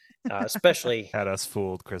 Especially Had us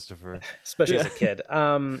fooled, Christopher. especially as a kid.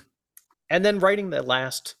 And then writing the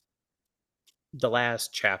last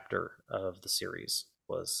chapter of the series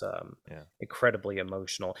was incredibly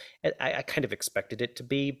emotional. I kind of expected it to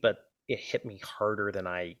be, but it hit me harder than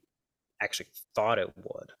I actually thought it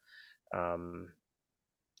would.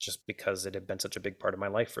 Just because it had been such a big part of my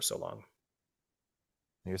life for so long.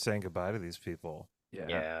 You're saying goodbye to these people.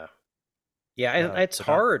 Yeah, and it's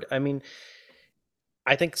hard. I mean,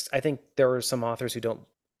 I think there are some authors who don't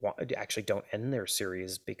end their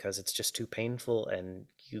series because it's just too painful, and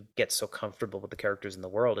you get so comfortable with the characters in the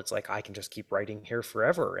world. It's like, I can just keep writing here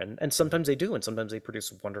forever, and sometimes they do, and sometimes they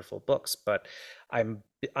produce wonderful books. But I'm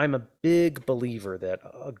a big believer that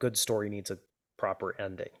a good story needs a proper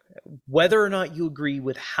ending. Whether or not you agree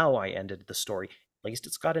with how I ended the story, at least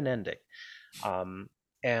it's got an ending.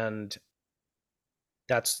 And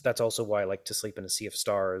that's also why I like To Sleep in a Sea of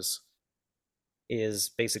Stars is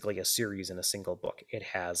basically a series in a single book. It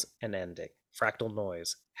has an ending. Fractal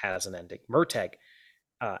Noise has an ending. Murtagh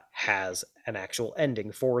has an actual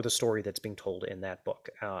ending for the story that's being told in that book.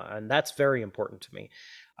 And that's very important to me.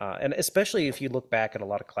 And especially if you look back at a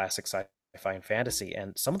lot of classic sci-fi and fantasy,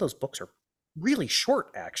 and some of those books are really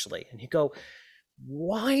short, actually. And you go,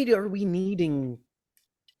 why are we needing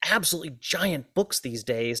absolutely giant books these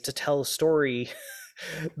days to tell a story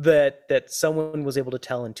that someone was able to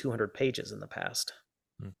tell in 200 pages in the past?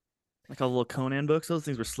 Like all the little Conan books, those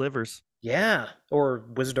things were slivers. Yeah, or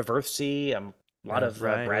Wizard of Earthsea, a lot of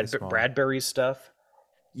Bradbury's stuff.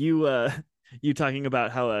 You talking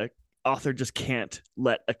about how a author just can't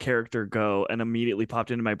let a character go, and immediately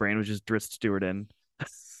popped into my brain, which is Drizzt Stewardin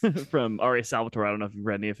from R.A. Salvatore. I don't know if you've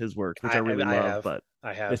read any of his work, which I really love, but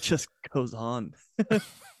I have. It just goes on.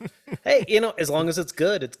 Hey, as long as it's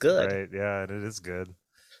good, it's good. Right? Yeah, it is good.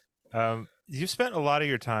 You've spent a lot of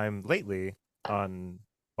your time lately on.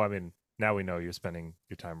 Well, I mean, now we know you're spending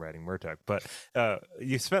your time writing Murtagh, but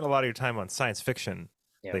you spent a lot of your time on science fiction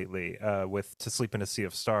lately with To Sleep in a Sea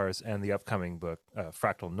of Stars and the upcoming book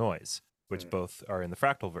Fractal Noise, which both are in the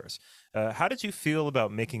Fractalverse. How did you feel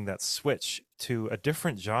about making that switch to a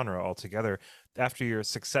different genre altogether after your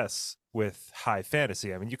success with high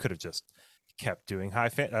fantasy? I mean, you could have just kept doing high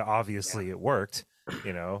fantasy. Obviously, it worked,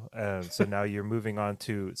 so now you're moving on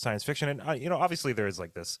to science fiction. And, obviously there is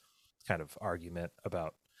like this kind of argument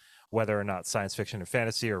about whether or not science fiction and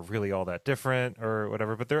fantasy are really all that different or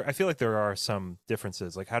whatever. But I feel like there are some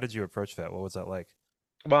differences. Like, how did you approach that? What was that like?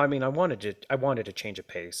 Well, I mean, I wanted to change a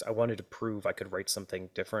pace. I wanted to prove I could write something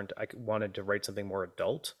different. I wanted to write something more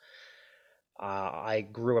adult. I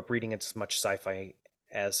grew up reading as much sci-fi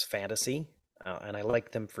as fantasy, and I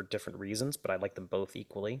like them for different reasons, but I like them both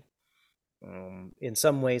equally. In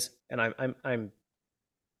some ways, and I'm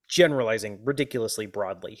generalizing ridiculously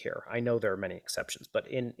broadly here. I know there are many exceptions, but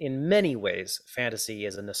in many ways, fantasy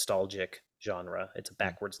is a nostalgic genre. It's a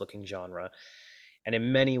backwards-looking genre. And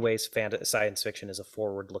in many ways, science fiction is a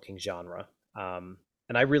forward-looking genre. And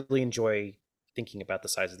I really enjoy thinking about the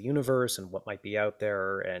size of the universe and what might be out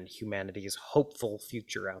there and humanity's hopeful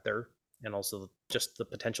future out there, and also just the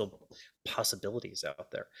potential possibilities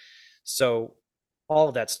out there. So all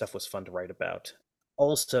of that stuff was fun to write about.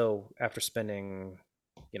 Also, after spending,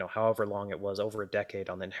 however long it was, over a decade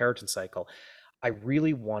on the inheritance cycle, I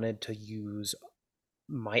really wanted to use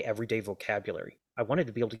my everyday vocabulary. I wanted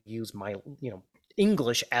to be able to use my,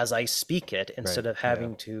 English as I speak it, instead of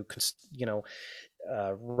having to,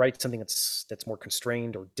 write something that's more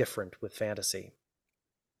constrained or different with fantasy.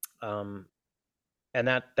 And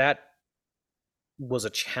that was a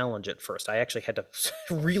challenge at first. I actually had to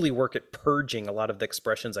really work at purging a lot of the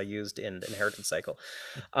expressions I used in the inheritance cycle.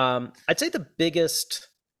 I'd say the biggest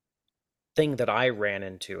thing that I ran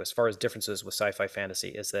into as far as differences with sci-fi fantasy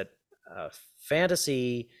is that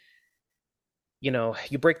fantasy,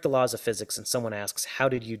 you break the laws of physics and someone asks, how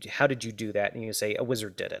did you do that? And you say, a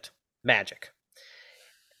wizard did it. Magic.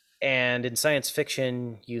 And in science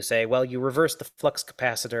fiction, you say, well, you reversed the flux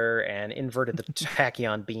capacitor and inverted the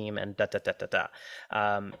tachyon beam and da da da da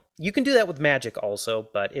da. You can do that with magic also,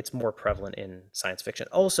 but it's more prevalent in science fiction.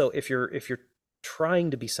 Also, if you're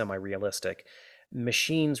trying to be semi-realistic,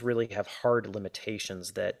 machines really have hard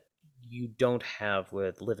limitations that you don't have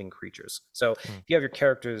with living creatures. So if you have your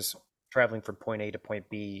characters traveling from point A to point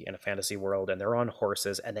B in a fantasy world and they're on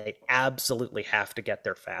horses and they absolutely have to get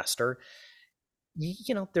there faster,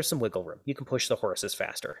 you know, there's some wiggle room. You can push the horses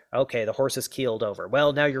faster. Okay, the horse is keeled over.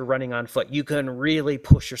 Well, now you're running on foot. You can really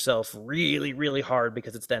push yourself really, really hard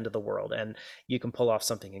because it's the end of the world, and you can pull off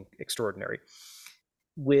something extraordinary.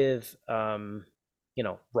 With, you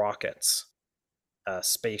know, rockets,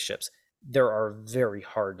 spaceships, there are very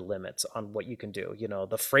hard limits on what you can do. You know,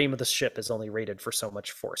 the frame of the ship is only rated for so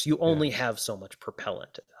much force. You only have so much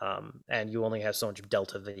propellant, and you only have so much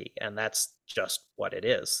delta V, and that's just what it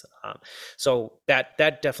is. So that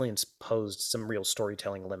definitely imposed some real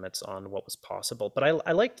storytelling limits on what was possible. But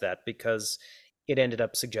I liked that because it ended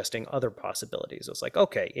up suggesting other possibilities. It was like,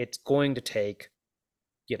 okay, it's going to take,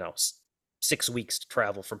 you know, 6 weeks to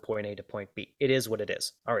travel from point A to point B. It is what it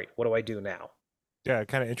is. All right, what do I do now? Yeah, it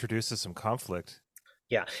kind of introduces some conflict.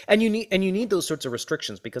 Yeah, and you need those sorts of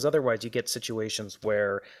restrictions, because otherwise you get situations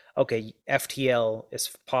where, okay, FTL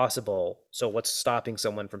is possible, so what's stopping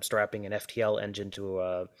someone from strapping an FTL engine to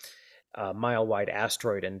a mile-wide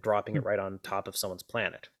asteroid and dropping it right on top of someone's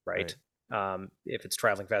planet, right? If it's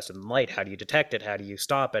traveling faster than light, how do you detect it? How do you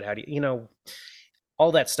stop it? How do you, you know,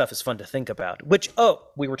 all that stuff is fun to think about. Which,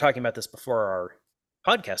 we were talking about this before our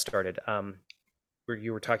podcast started, where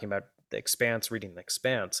you were talking about The Expanse, reading The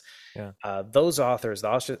Expanse. Yeah. Those authors, the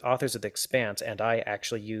authors of The Expanse, and I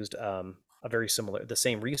actually used the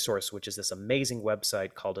same resource, which is this amazing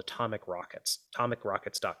website called Atomic Rockets,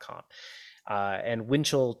 atomicrockets.com. And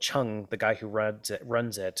Winchell Chung, the guy who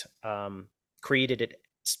runs it, created it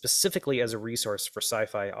specifically as a resource for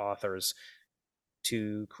sci-fi authors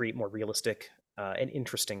to create more realistic and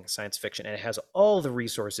interesting science fiction. And it has all the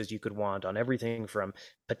resources you could want on everything from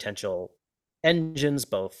potential engines,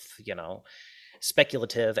 both, you know,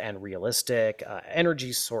 speculative and realistic,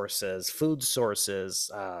 energy sources, food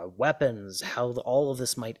sources, weapons, how all of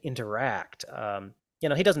this might interact. You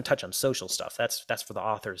know, he doesn't touch on social stuff. That's for the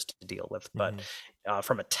authors to deal with. But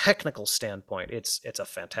from a technical standpoint, it's a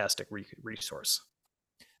fantastic resource.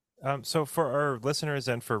 So for our listeners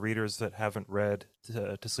and for readers that haven't read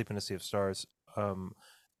To Sleep in a Sea of Stars,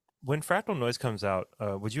 when Fractal Noise comes out,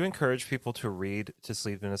 would you encourage people to read To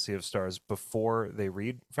Sleep in a Sea of Stars before they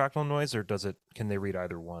read Fractal Noise, or can they read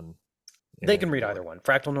either one? They can read either one.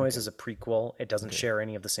 Fractal Noise is a prequel. It doesn't share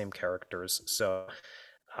any of the same characters, so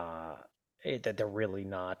they're really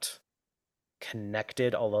not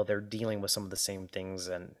connected, although they're dealing with some of the same things.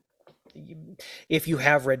 And if you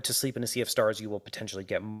have read To Sleep in a Sea of Stars, you will potentially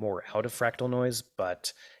get more out of Fractal Noise,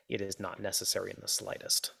 but it is not necessary in the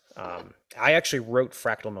slightest. I actually wrote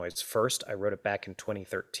Fractal Noise first. I wrote it back in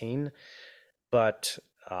 2013, but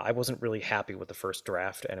I wasn't really happy with the first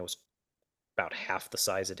draft, and it was about half the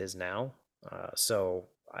size it is now.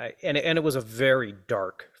 And it was a very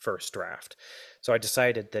dark first draft. So I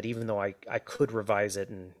decided that even though I could revise it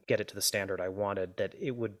and get it to the standard I wanted, that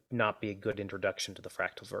it would not be a good introduction to the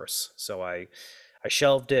Fractalverse. So I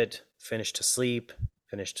shelved it, finished To Sleep,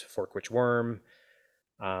 finished Forkwitch Worm,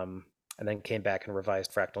 and then came back and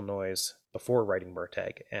revised Fractal Noise before writing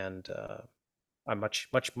Murtag. And I'm much,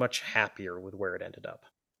 much, much happier with where it ended up.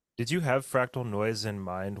 Did you have Fractal Noise in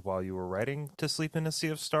mind while you were writing To Sleep in a Sea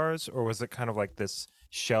of Stars, or was it kind of like this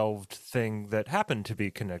shelved thing that happened to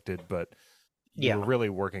be connected, but you were really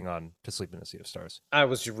working on To Sleep in a Sea of Stars? I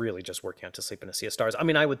was really just working on To Sleep in a Sea of Stars. I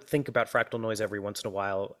mean, I would think about Fractal Noise every once in a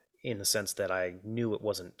while, in the sense that I knew it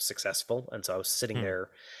wasn't successful, and so I was sitting there.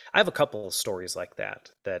 I have a couple of stories like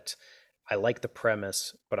that I like the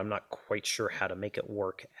premise, but I'm not quite sure how to make it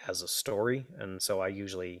work as a story. And so I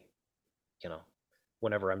usually, you know,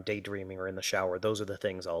 whenever I'm daydreaming or in the shower, those are the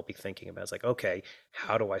things I'll be thinking about. It's like, okay,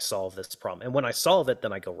 how do I solve this problem? And when I solve it,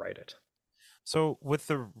 then I go write it. So with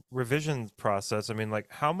the revision process, I mean, like,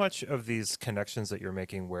 how much of these connections that you're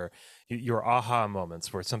making where your aha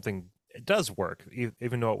moments where something it does work,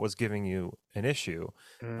 even though it was giving you an issue,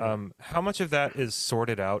 how much of that is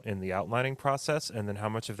sorted out in the outlining process, and then how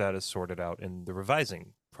much of that is sorted out in the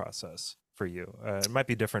revising process for you? It might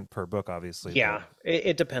be different per book, obviously. Yeah,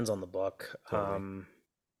 it depends on the book. Totally.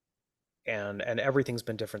 And everything's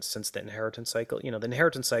been different since the Inheritance Cycle. You know, the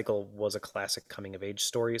Inheritance Cycle was a classic coming of age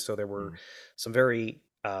story, so there were some very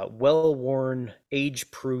well-worn,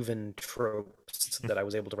 age-proven tropes that I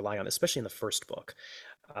was able to rely on, especially in the first book,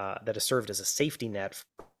 that has served as a safety net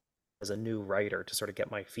as a new writer to sort of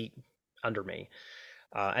get my feet under me.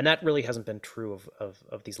 And that really hasn't been true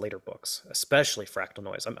of these later books, especially Fractal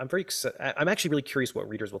Noise. I'm actually really curious what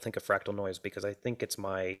readers will think of Fractal Noise, because I think it's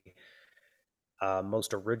my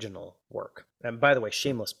most original work. And by the way,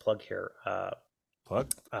 shameless plug here.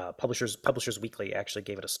 Plug? Publishers Weekly actually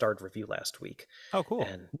gave it a starred review last week. Oh, cool.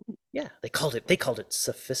 And yeah, they called it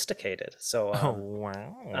sophisticated. So Oh,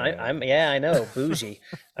 wow. I know, bougie.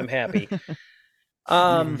 I'm happy.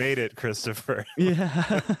 You made it, Christopher.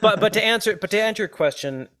 Yeah. but to answer your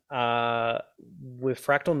question, with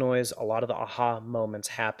Fractal Noise, a lot of the aha moments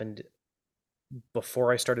happened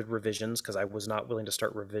before I started revisions, because I was not willing to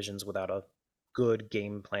start revisions without a good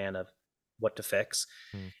game plan of what to fix.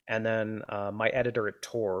 And then my editor at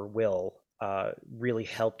Tor, Will, really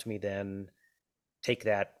helped me then take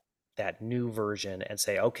that new version and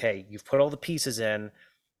say, okay, you've put all the pieces in,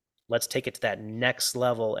 let's take it to that next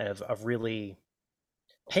level of really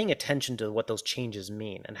paying attention to what those changes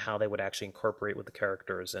mean and how they would actually incorporate with the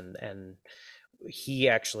characters. And he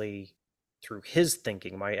actually, through his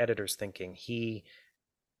thinking, my editor's thinking, he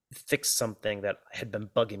fixed something that had been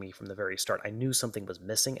bugging me from the very start. I knew something was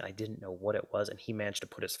missing. I didn't know what it was, and he managed to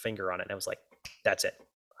put his finger on it. And I was like, that's it.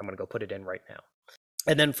 I'm going to go put it in right now.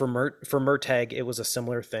 And then for Murtag, it was a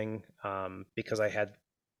similar thing, because I had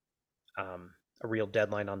a real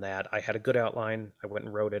deadline on that. I had a good outline. I went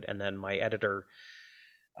and wrote it, and then my editor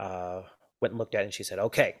went and looked at it, and she said,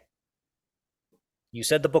 okay, you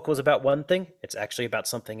said the book was about one thing. It's actually about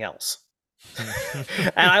something else.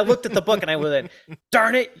 And I looked at the book and I was like,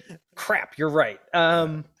 darn it, crap, you're right.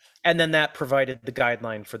 And then that provided the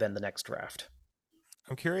guideline for then the next draft.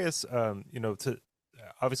 I'm curious, to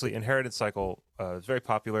obviously Inheritance Cycle is very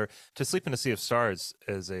popular. To Sleep in a Sea of Stars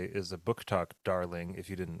is a book talk darling. If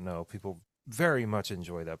you didn't know, people very much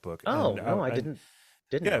enjoy that book. Oh, and, no, I didn't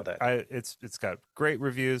know that. It's got great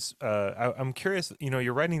reviews. I'm curious,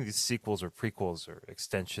 you're writing these sequels or prequels or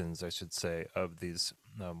extensions, I should say, of these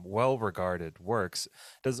well-regarded works.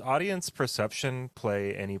 Does audience perception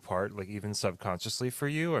play any part, like even subconsciously for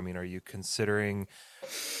you? I mean, are you considering,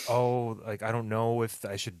 I don't know if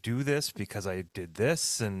I should do this because I did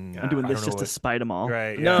this, and I'm doing this just to spite them all.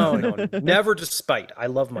 Right? Yeah. No, never to spite. I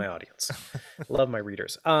love my audience, love my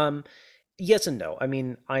readers. Yes and no. I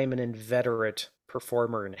mean, I am an inveterate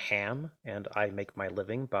performer in ham, and I make my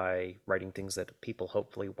living by writing things that people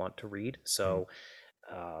hopefully want to read. So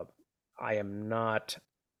I am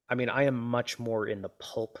much more in the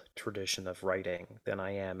pulp tradition of writing than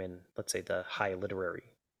I am in, let's say, the high literary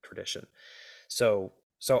tradition. So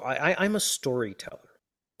I'm a storyteller.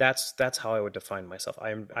 That's how I would define myself.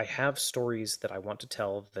 I have stories that I want to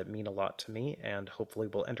tell that mean a lot to me and hopefully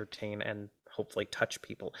will entertain and hopefully touch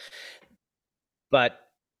people. But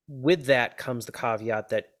with that comes the caveat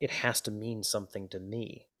that it has to mean something to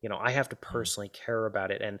me. I have to personally care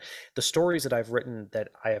about it. And the stories that I've written that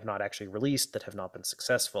I have not actually released, that have not been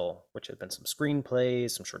successful, which have been some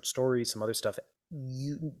screenplays, some short stories, some other stuff,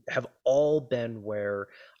 you have all been where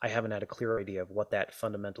I haven't had a clear idea of what that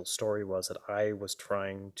fundamental story was that I was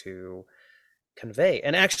trying to convey.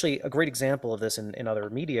 And actually, a great example of this in other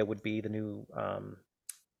media would be the new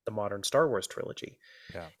the modern Star Wars trilogy.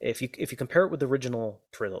 Yeah. If you compare it with the original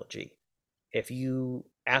trilogy, if you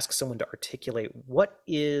ask someone to articulate what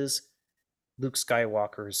is Luke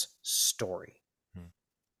Skywalker's story,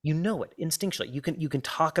 you know it instinctually. You can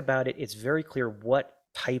talk about it. It's very clear what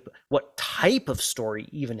type of story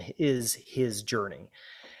even is his journey.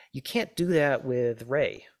 You can't do that with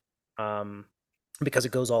Rey, because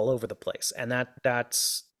it goes all over the place, and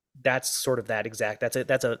that's sort of that's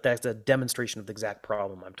a demonstration of the exact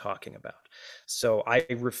problem I'm talking about. So I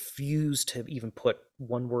refuse to even put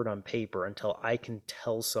one word on paper until I can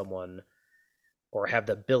tell someone, or have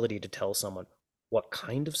the ability to tell someone, what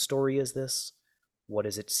kind of story is this? What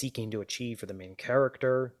is it seeking to achieve for the main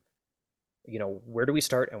character? Where do we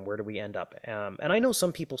start and where do we end up? And I know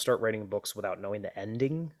some people start writing books without knowing the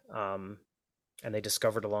ending, and they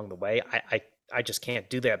discover it along the way. I just can't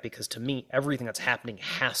do that, because to me, everything that's happening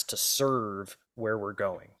has to serve where we're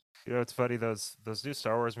going. It's funny, those new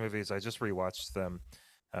Star Wars movies, I just rewatched them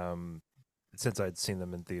since I'd seen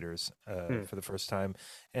them in theaters for the first time.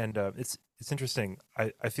 And it's interesting.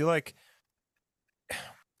 I feel like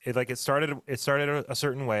it started a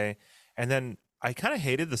certain way, and then I kind of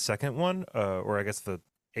hated the second one, or I guess the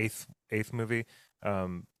eighth movie.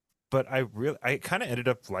 But I kind of ended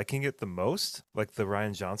up liking it the most, like the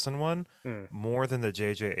Rian Johnson one, more than the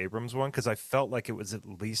J.J. Abrams one, because I felt like it was at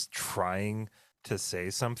least trying to say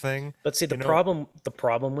something. But see, the problem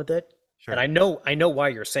with it, sure. And I know why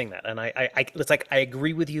you're saying that, and I it's like I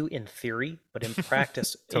agree with you in theory, but in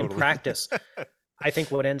practice, Totally. I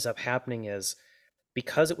think what ends up happening is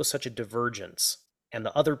because it was such a divergence and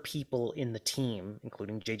the other people in the team,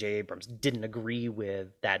 including J.J. Abrams, didn't agree with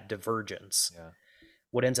that divergence. Yeah.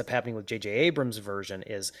 What ends up happening with J.J. Abrams' version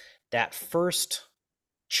is that first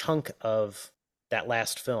chunk of that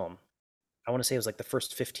last film. I want to say it was like the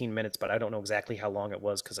first 15 minutes, but I don't know exactly how long it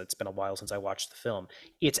was because it's been a while since I watched the film.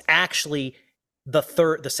 It's actually the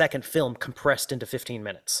second film compressed into 15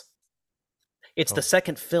 minutes. It's the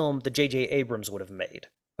second film that J.J. Abrams would have made.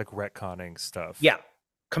 Like retconning stuff. Yeah,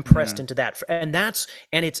 compressed into that. And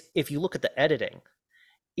it's, if you look at the editing,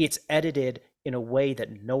 it's edited in a way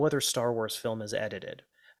that no other Star Wars film is edited.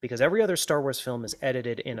 Because every other Star Wars film is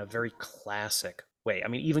edited in a very classic way. I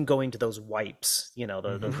mean, even going to those wipes,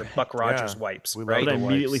 the Buck Rogers wipes, We love right? What I the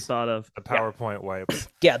immediately wipes. thought of. The PowerPoint wipes.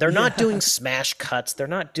 Yeah, they're not doing smash cuts. They're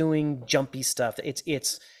not doing jumpy stuff.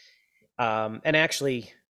 And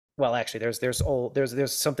actually, well, actually,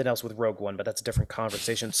 there's something else with Rogue One, but that's a different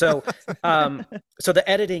conversation. So, so the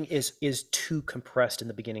editing is too compressed in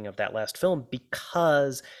the beginning of that last film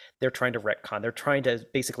because they're trying to retcon. They're trying to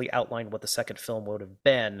basically outline what the second film would have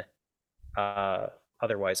been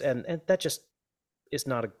otherwise, and that just is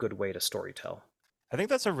not a good way to storytell. I think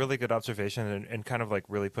that's a really good observation and kind of like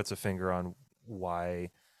really puts a finger on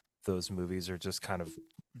why those movies are just kind of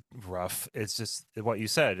rough. It's just what you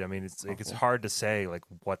said. I mean, it's hard to say like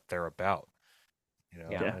what they're about.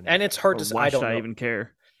 Yeah. And it's hard to. Why I should don't I know. even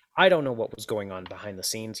care? I don't know what was going on behind the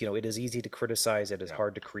scenes. It is easy to criticize. It is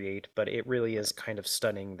hard to create, but it really is kind of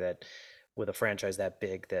stunning that with a franchise that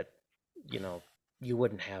big that you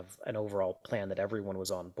wouldn't have an overall plan that everyone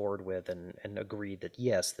was on board with and agreed that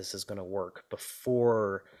yes, this is going to work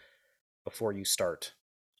before you start.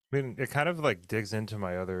 I mean, it kind of like digs into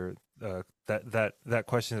my other that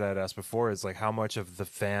question that I'd asked before is like how much of the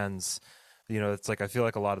fans, it's like I feel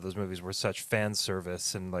like a lot of those movies were such fan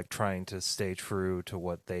service and like trying to stay true to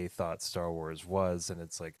what they thought Star Wars was, and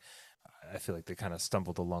it's like I feel like they kind of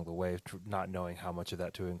stumbled along the way, not knowing how much of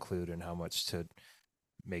that to include and how much to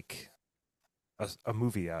make a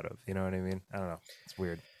movie out of. You know what I mean? I don't know. It's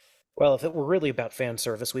weird. Well, if it were really about fan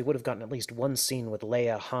service, we would have gotten at least one scene with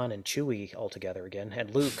Leia, Han, and Chewie all together again,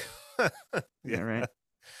 and Luke. Yeah, right.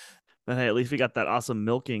 But hey, at least we got that awesome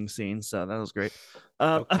milking scene, so that was great.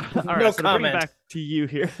 All right, No so to bring it comment. back to you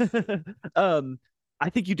here. I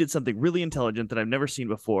think you did something really intelligent that I've never seen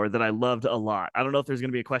before that I loved a lot. I don't know if there's going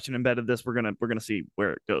to be a question embedded in this. We're gonna see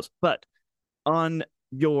where it goes. But on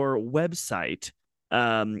your website,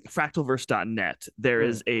 fractalverse.net, there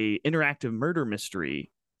is a interactive murder mystery.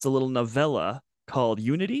 It's a little novella called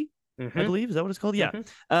Unity, I believe. Is that what it's called? Yeah.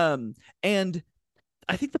 And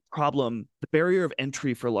I think the barrier of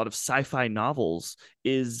entry for a lot of sci-fi novels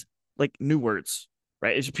is like new words,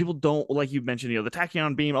 right? It's just people don't, like you mentioned, the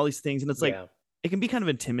tachyon beam, all these things. And it's like, it can be kind of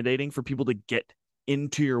intimidating for people to get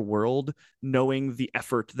into your world, knowing the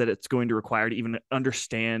effort that it's going to require to even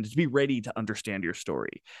understand, to be ready to understand your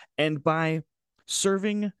story. And by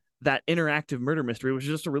serving that interactive murder mystery, which is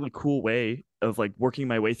just a really cool way of like working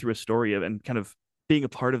my way through a story and kind of being a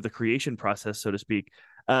part of the creation process, so to speak.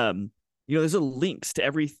 There's links to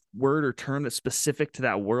every word or term that's specific to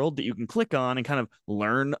that world that you can click on and kind of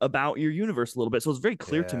learn about your universe a little bit. So it's very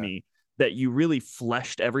clear to me that you really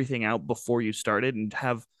fleshed everything out before you started and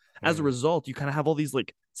have, as a result, you kind of have all these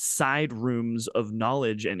like side rooms of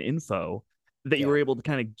knowledge and info that you were able to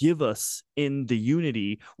kind of give us in the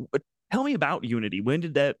Unity. Tell me about Unity.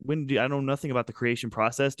 I know nothing about the creation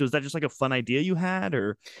process. Was that just like a fun idea you had,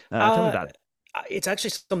 or tell me about it? It's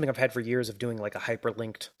actually something I've had for years of doing like a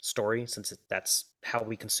hyperlinked story, since that's how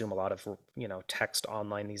we consume a lot of text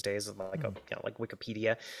online these days, like like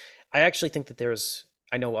Wikipedia. I actually think that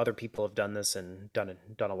I know other people have done this and done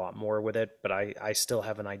a lot more with it, but I still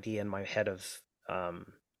have an idea in my head of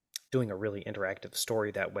doing a really interactive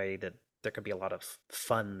story that way, that there could be a lot of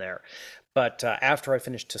fun there. But after I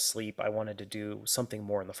finished To Sleep, I wanted to do something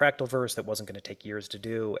more in the Fractalverse that wasn't going to take years to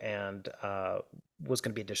do, and was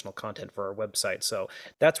going to be additional content for our website. So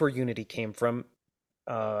that's where Unity came from.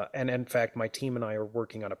 And in fact, my team and I are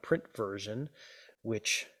working on a print version,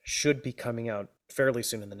 which should be coming out fairly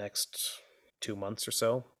soon, in the next 2 months or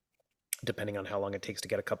so, depending on how long it takes to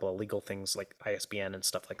get a couple of legal things like ISBN and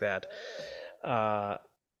stuff like that.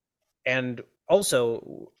 And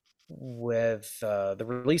also, with the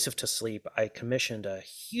release of To Sleep, I commissioned a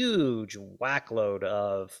huge whackload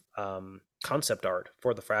of concept art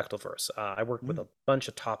for the Fractalverse. I worked with a bunch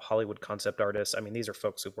of top Hollywood concept artists. I mean, these are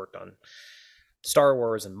folks who've worked on Star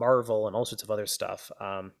Wars and Marvel and all sorts of other stuff.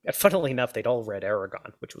 And funnily enough, they'd all read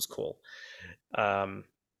Aragon, which was cool.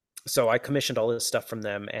 So I commissioned all this stuff from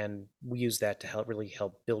them, and we used that to really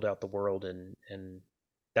help build out the world and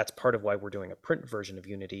that's part of why we're doing a print version of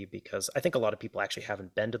Unity, because I think a lot of people actually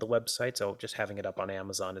haven't been to the website. So just having it up on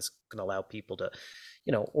Amazon is going to allow people to,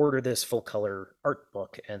 order this full color art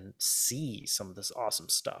book and see some of this awesome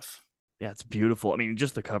stuff. Yeah, it's beautiful. I mean,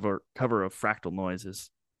 just the cover of Fractal Noise is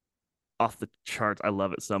off the charts. I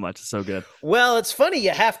love it so much. It's so good. Well, it's funny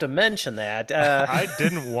you have to mention that. I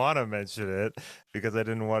didn't want to mention it because I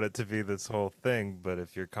didn't want it to be this whole thing. But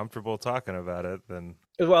if you're comfortable talking about it, then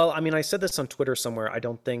Well, I mean, I said this on Twitter somewhere. I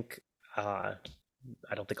don't think a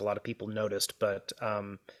lot of people noticed, but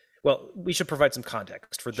well, we should provide some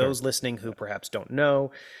context for those listening who perhaps don't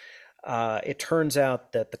know. It turns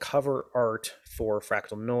out that the cover art for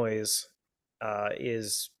Fractal Noise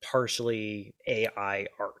is partially AI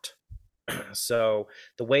art. So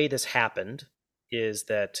the way this happened is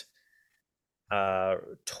that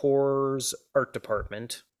Tor's art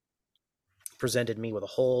department presented me with a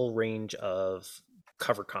whole range of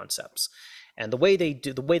cover concepts. And the way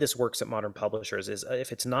this works at modern publishers is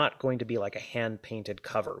if it's not going to be like a hand painted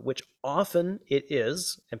cover, which often it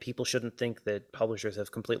is, and people shouldn't think that publishers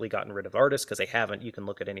have completely gotten rid of artists, because they haven't. You can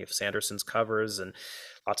look at any of Sanderson's covers and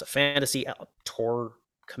lots of fantasy. Tor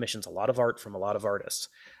commissions a lot of art from a lot of artists,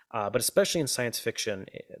 but especially in science fiction,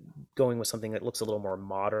 going with something that looks a little more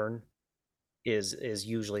modern is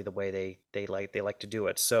usually the way they like to do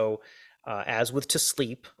it. So as with To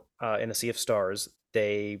Sleep in a Sea of Stars,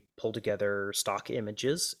 they pull together stock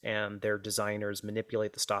images, and their designers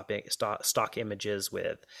manipulate the stock images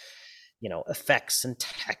with, effects and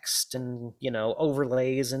text and,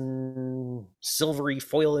 overlays and silvery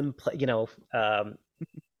foil,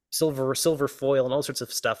 silver foil and all sorts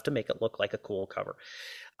of stuff to make it look like a cool cover.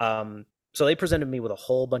 So they presented me with a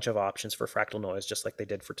whole bunch of options for Fractal Noise, just like they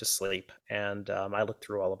did for To Sleep. And I looked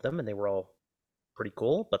through all of them, and they were all pretty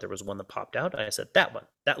cool, but there was one that popped out, and I said,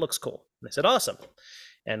 that looks cool. And they said, awesome.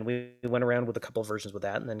 And we went around with a couple of versions with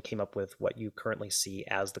that, and then came up with what you currently see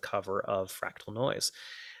as the cover of Fractal Noise.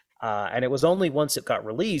 And it was only once it got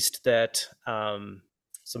released that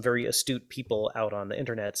some very astute people out on the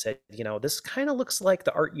internet said, this kind of looks like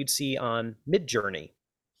the art you'd see on Midjourney.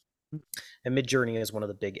 And Midjourney is one of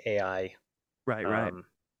the big AI Right.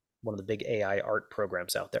 One of the big AI art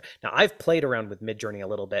programs out there. Now, I've played around with Midjourney a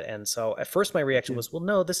little bit, and so at first my reaction was, well,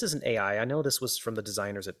 no, this isn't AI. I know this was from the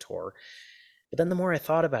designers at Tor. But then the more I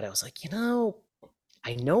thought about it, I was like,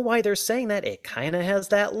 I know why they're saying that. It kind of has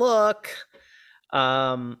that look.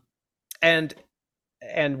 And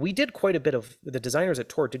we did quite a bit of, the designers at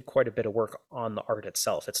Tor did quite a bit of work on the art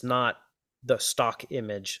itself. It's not the stock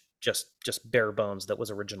image, just bare bones that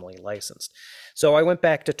was originally licensed. So I went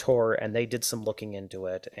back to Tor, and they did some looking into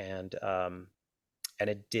it, and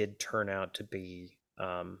it did turn out to be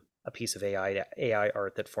a piece of AI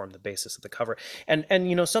art that formed the basis of the cover. And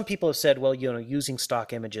some people have said, well, using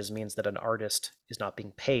stock images means that an artist is not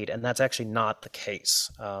being paid, and that's actually not the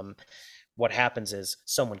case. What happens is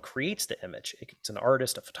someone creates the image. It's an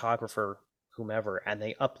artist, a photographer, whomever, and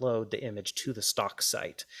they upload the image to the stock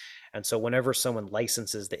site. And so whenever someone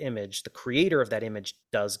licenses the image, the creator of that image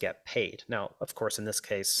does get paid. Now, of course, in this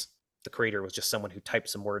case, the creator was just someone who typed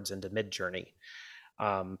some words into Midjourney.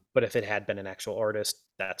 But if it had been an actual artist,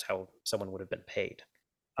 that's how someone would have been paid.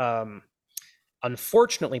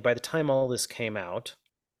 Unfortunately, by the time all this came out,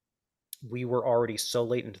 we were already so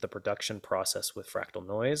late into the production process with Fractal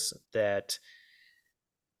Noise that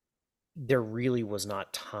there really was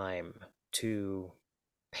not time to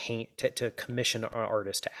to commission an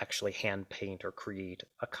artist to actually hand paint or create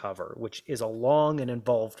a cover, which is a long and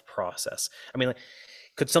involved process. I mean,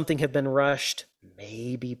 could something have been rushed?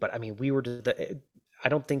 Maybe, but I mean, I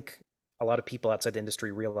don't think a lot of people outside the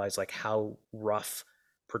industry realize like how rough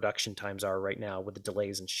production times are right now with the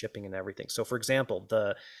delays in shipping and everything. So for example,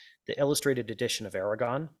 the illustrated edition of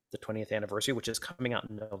Aragon, the 20th anniversary, which is coming out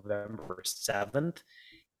November 7th,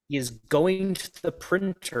 is going to the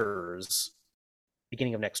printers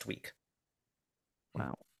beginning of next week.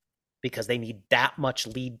 Wow. Because they need that much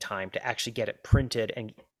lead time to actually get it printed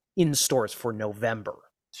and in stores for November.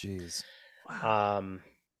 Jeez. Wow.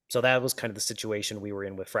 So that was kind of the situation we were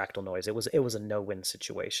in with Fractal Noise. It was a no-win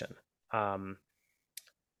situation.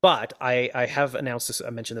 But I have announced this, I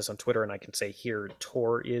mentioned this on Twitter, and I can say here,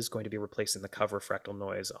 Tor is going to be replacing the cover of Fractal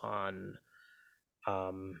Noise on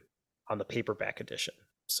the paperback edition.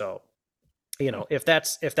 So, if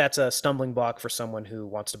that's a stumbling block for someone who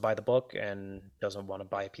wants to buy the book and doesn't want to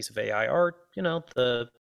buy a piece of AI art,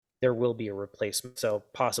 there will be a replacement. So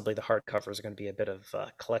possibly the hardcovers are going to be a bit of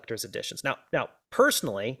collector's editions. Now,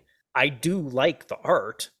 personally, I do like the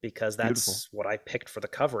art because that's Beautiful. what I picked for the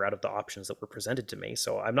cover out of the options that were presented to me.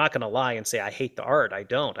 So I'm not going to lie and say I hate the art. I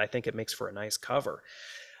don't. I think it makes for a nice cover.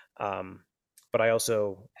 but I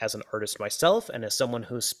also, as an artist myself, and as someone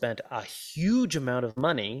who's spent a huge amount of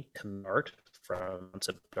money to art from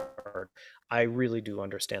concept art, I really do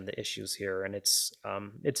understand the issues here, and it's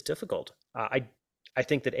difficult. I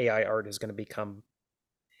think that AI art is going to become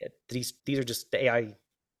these are just the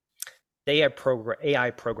AI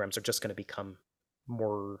programs are just going to become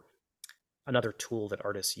more another tool that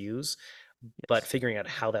artists use. But figuring out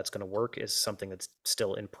how that's going to work is something that's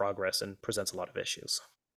still in progress and presents a lot of issues.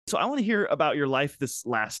 So I want to hear about your life this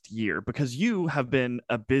last year, because you have been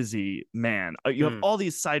a busy man. You have all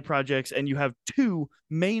these side projects, and you have two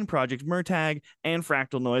main projects, Murtag and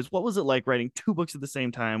Fractal Noise. What was it like writing two books at the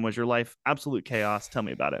same time? Was your life absolute chaos? Tell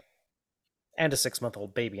me about it. And a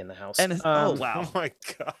 6-month-old baby in the house. And oh wow, Oh my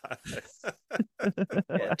god.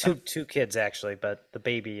 Yeah, two kids actually, but the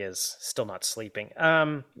baby is still not sleeping.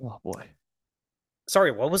 Oh boy.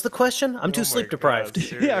 Sorry, what was the question? I'm too sleep deprived.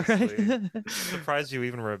 Yeah, right. I'm surprised you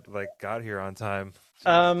even got here on time.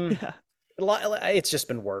 Yeah. It's just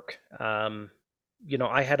been work.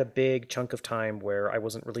 I had a big chunk of time where I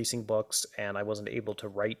wasn't releasing books and I wasn't able to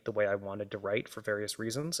write the way I wanted to write for various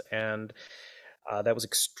reasons, and that was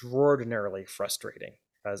extraordinarily frustrating.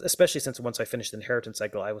 Especially since once I finished the Inheritance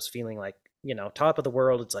cycle, I was feeling like, top of the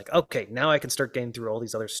world. It's like, okay, now I can start getting through all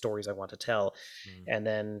these other stories I want to tell. And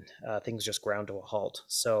then things just ground to a halt.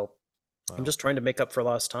 So I'm just trying to make up for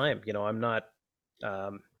lost time. I'm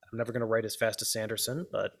never going to write as fast as Sanderson,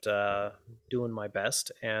 but doing my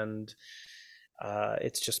best. And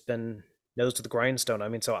it's just been nose to the grindstone. I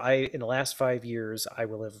mean, so in the last 5 years, I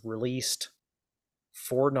will have released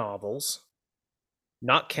 4 novels,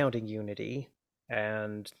 not counting Unity,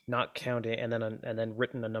 and then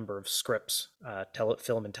written a number of scripts,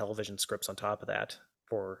 film and television scripts on top of that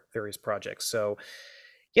for various projects. So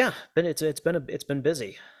yeah, it's been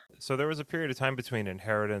busy. So there was a period of time between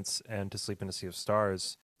Inheritance and To Sleep in a Sea of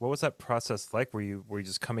Stars. What was that process like? Were you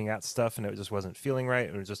just coming at stuff and it just wasn't feeling right?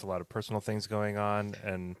 It was just a lot of personal things going on,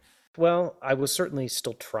 and well, I was certainly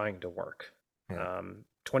still trying to work. Yeah.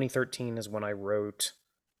 2013 is when I wrote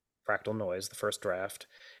Fractal Noise, the first draft.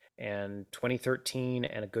 And 2013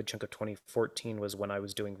 and a good chunk of 2014 was when I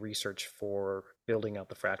was doing research for building out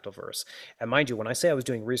the Fractalverse. And mind you, when I say I was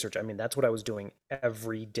doing research, I mean that's what I was doing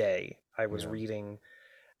every day. I was reading,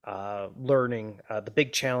 learning. The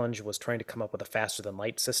big challenge was trying to come up with a faster than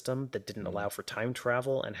light system that didn't allow for time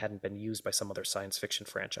travel and hadn't been used by some other science fiction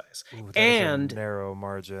franchise. Ooh, and narrow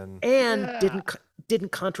margin. And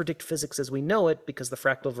didn't contradict physics as we know it, because the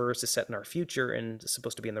Fractalverse is set in our future and is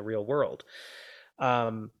supposed to be in the real world.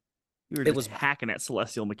 It was hacking at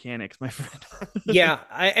celestial mechanics, my friend. Yeah,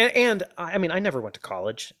 I mean, I never went to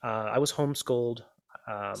college. I was homeschooled.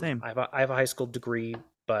 Same. I have a high school degree,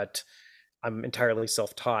 but I'm entirely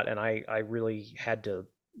self-taught, and I really had to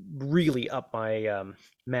really up my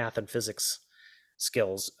math and physics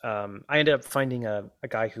skills. I ended up finding a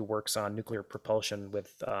guy who works on nuclear propulsion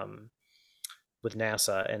with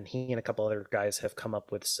NASA, and he and a couple other guys have come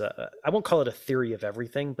up with, I won't call it a theory of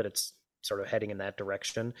everything, but it's sort of heading in that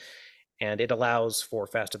direction. And it allows for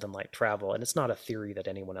faster than light travel, and it's not a theory that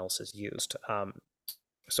anyone else has used.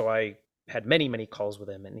 So I had many, many calls with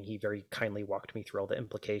him, and he very kindly walked me through all the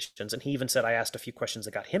implications. And he even said I asked a few questions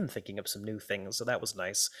that got him thinking of some new things, so that was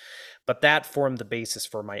nice. But that formed the basis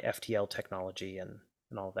for my FTL technology and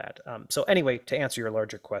all that. So anyway, to answer your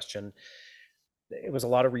larger question, it was a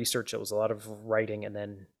lot of research, it was a lot of writing, and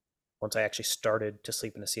then once I actually started To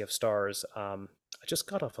Sleep in a Sea of Stars, I just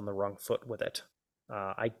got off on the wrong foot with it.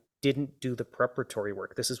 I didn't do the preparatory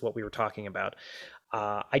work. This is what we were talking about.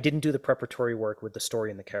 I didn't do the preparatory work with the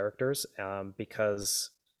story and the characters,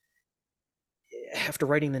 because after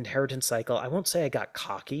writing the Inheritance cycle, I won't say I got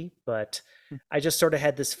cocky, but I just sort of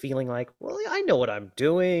had this feeling like, well, I know what I'm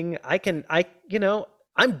doing. I'm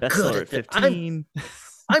good at 15.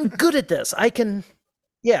 I'm good at this. I can,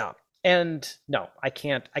 yeah. And no, I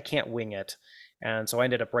can't wing it. And so I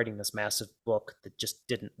ended up writing this massive book that just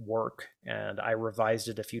didn't work. And I revised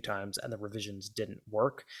it a few times, and the revisions didn't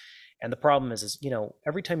work. And the problem is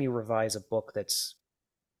every time you revise a book that's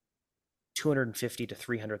 250 to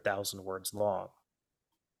 300,000 words long,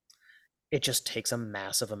 it just takes a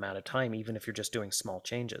massive amount of time, even if you're just doing small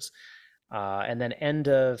changes. And then end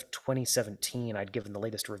of 2017, I'd given the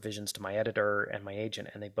latest revisions to my editor and my agent,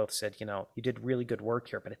 and they both said, you did really good work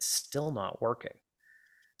here, but it's still not working.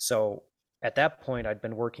 So at that point, I'd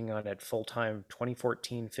been working on it full-time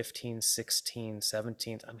 2014, 15, 16,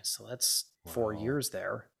 17. I mean, so that's 4 years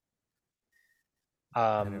there.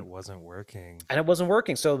 And it wasn't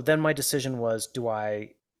working. So then my decision was, do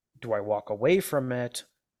I walk away from it,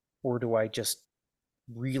 or do I just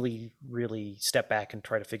really, really step back and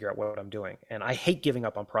try to figure out what I'm doing. And I hate giving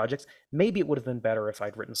up on projects. Maybe it would have been better if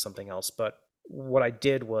I'd written something else, but what I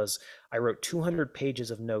did was I wrote 200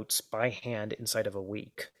 pages of notes by hand inside of a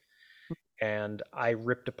week. And I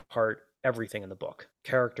ripped apart everything in the book,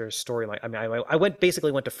 characters, storyline. I mean, I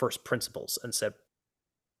basically went to first principles and said,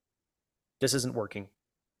 this isn't working.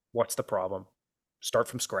 What's the problem? Start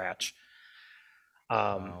from scratch.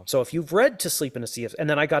 Wow. So if you've read To Sleep in a Sea of, and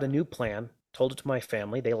then I got a new plan, told it to my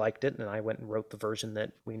family, they liked it, and I went and wrote the version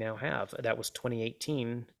that we now have. That was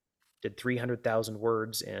 2018, did 300,000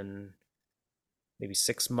 words in maybe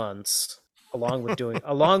 6 months, along with doing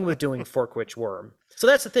Forkwitch Worm. So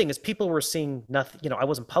that's the thing, is people were seeing nothing, you know, I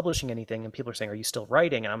wasn't publishing anything, and people are saying, are you still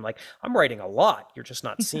writing? And I'm like, I'm writing a lot, you're just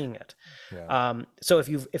not seeing it. Yeah. So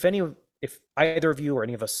if either of you or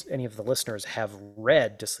any of the listeners have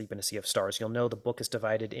read To Sleep in a Sea of Stars, you'll know the book is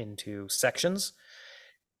divided into sections.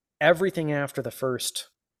 Everything after the first,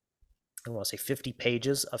 I want to say 50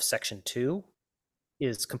 pages of section 2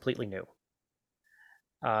 is completely new.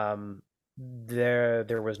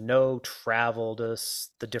 There was no travel to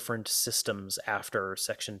the different systems after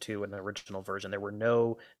section 2 in the original version. There were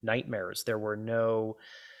no nightmares. There were no,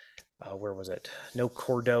 where was it? No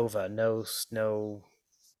Cordova, no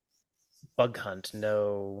Bug Hunt,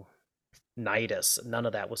 no Nidus. None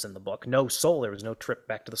of that was in the book. No Sol. There was no trip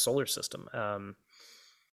back to the solar system.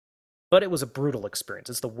 But it was a brutal experience.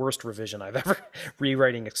 It's the worst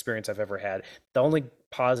rewriting experience I've ever had. The only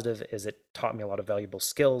positive is it taught me a lot of valuable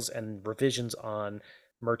skills, and revisions on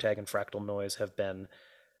Murtagh and Fractal Noise have been,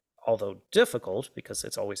 although difficult, because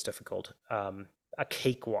it's always difficult, a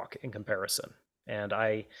cakewalk in comparison. And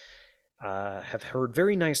I have heard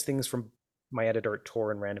very nice things from my editor at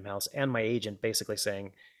Tor and Random House and my agent, basically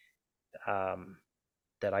saying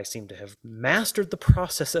that I seem to have mastered the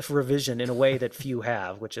process of revision in a way that few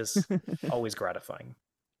have, which is always gratifying.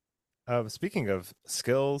 Speaking of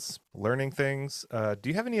skills, learning things, do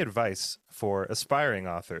you have any advice for aspiring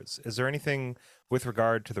authors? Is there anything with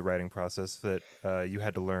regard to the writing process that you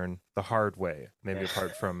had to learn the hard way, maybe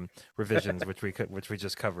apart from revisions, which we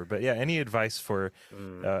just covered? But yeah, any advice for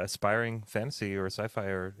aspiring fantasy or sci-fi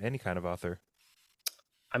or any kind of author?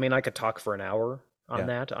 I mean, I could talk for an hour on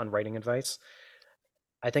that, on writing advice.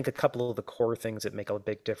 I think a couple of the core things that make a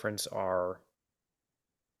big difference are,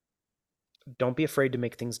 don't be afraid to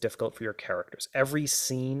make things difficult for your characters. Every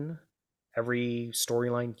scene, every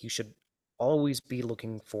storyline, you should always be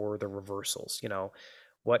looking for the reversals. You know,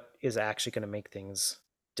 what is actually going to make things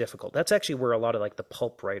difficult? That's actually where a lot of like the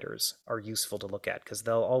pulp writers are useful to look at, because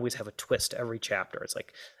they'll always have a twist every chapter. It's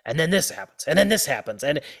like, and then this happens, and then this happens,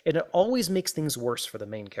 and it always makes things worse for the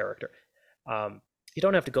main character. You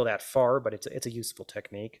don't have to go that far, but it's a useful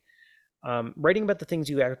technique. Writing about the things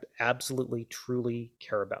you absolutely truly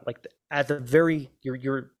care about, like at the very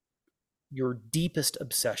your deepest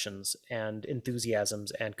obsessions and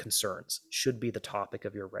enthusiasms and concerns should be the topic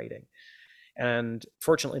of your writing. And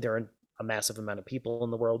fortunately, there are a massive amount of people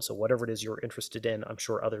in the world, so whatever it is you're interested in, I'm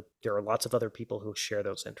sure there are lots of other people who share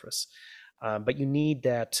those interests. But you need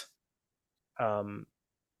that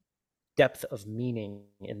depth of meaning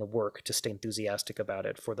in the work to stay enthusiastic about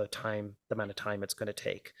it for the amount of time it's going to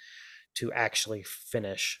take to actually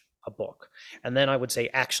finish a book. And then I would say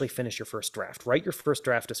actually finish your first draft. Write your first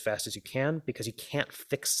draft as fast as you can, because you can't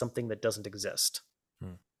fix something that doesn't exist.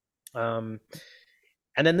 And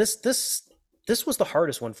then this was the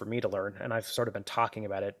hardest one for me to learn, and I've sort of been talking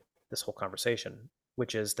about it this whole conversation,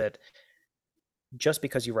 which is that just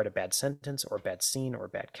because you write a bad sentence or a bad scene or a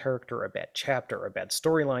bad character or a bad chapter or a bad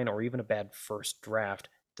storyline or even a bad first draft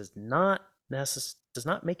does not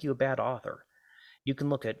make you a bad author. You can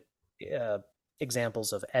look at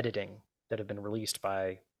examples of editing that have been released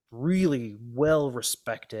by really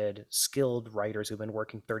well-respected, skilled writers who've been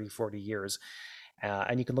working 30, 40 years.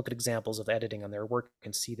 And you can look at examples of editing on their work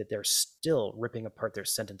and see that they're still ripping apart their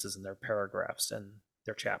sentences and their paragraphs and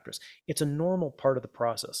their chapters. It's a normal part of the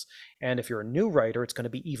process. And if you're a new writer, it's going to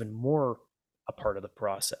be even more a part of the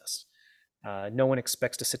process. No one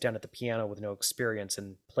expects to sit down at the piano with no experience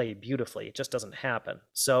and play beautifully. It just doesn't happen.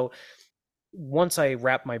 So once I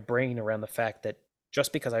wrap my brain around the fact that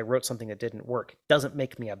just because I wrote something that didn't work doesn't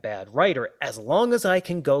make me a bad writer, as long as I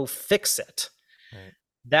can go fix it. Right.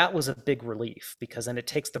 That was a big relief, because then it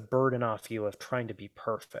takes the burden off you of trying to be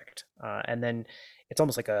perfect. And then it's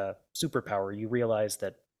almost like a superpower. You realize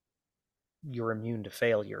that you're immune to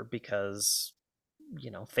failure, because,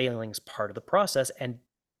 you know, failing is part of the process and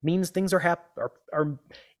means things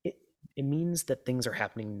it means that things are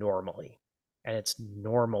happening normally. And it's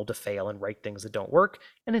normal to fail and write things that don't work,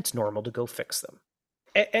 and it's normal to go fix them.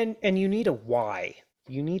 And you need a why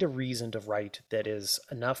you need a reason to write that is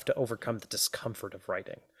enough to overcome the discomfort of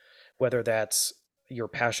writing, whether that's your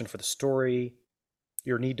passion for the story,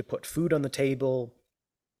 your need to put food on the table,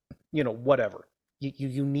 whatever.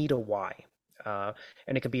 You need a why,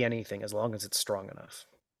 and it could be anything as long as it's strong enough.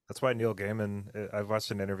 That's why Neil Gaiman. I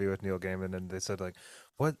watched an interview with Neil Gaiman, and they said like,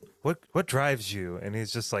 "What drives you?" And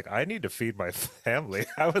he's just like, "I need to feed my family.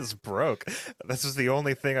 I was broke. This is the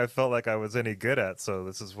only thing I felt like I was any good at. So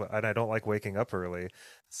this is what, and I don't like waking up early.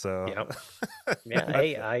 So Yeah.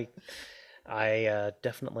 Hey, I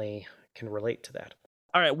definitely can relate to that.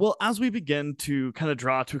 All right. Well, as we begin to kind of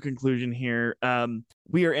draw to a conclusion here,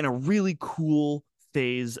 we are in a really cool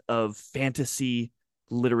phase of fantasy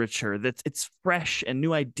literature it's fresh, and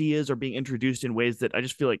new ideas are being introduced in ways that I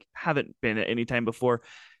just feel like haven't been at any time before.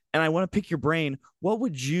 And I want to pick your brain. What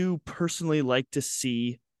would you personally like to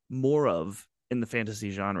see more of in the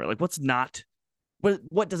fantasy genre? Like,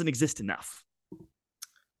 what doesn't exist enough?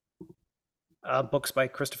 Books by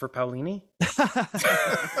Christopher Paolini.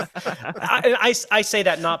 I say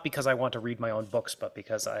that not because I want to read my own books, but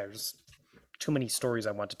because there's too many stories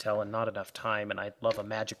I want to tell and not enough time, and I'd love a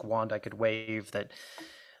magic wand I could wave that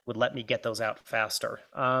would let me get those out faster.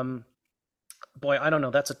 Boy, I don't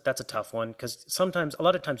know. That's a tough one, because a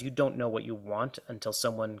lot of times you don't know what you want until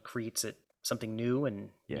someone creates something new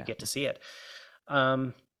and you get to see it.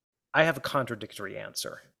 I have a contradictory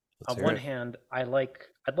answer. On one hand, I'd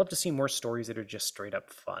love to see more stories that are just straight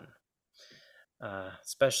up fun,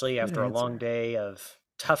 especially after a long day of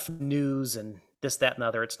tough news and this, that, and the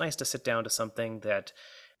other. It's nice to sit down to something that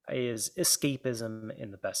is escapism in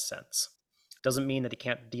the best sense. Doesn't mean that it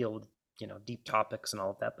can't deal with deep topics and all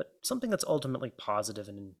of that, but something that's ultimately positive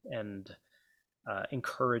and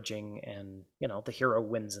encouraging, and the hero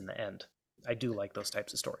wins in the end. I do like those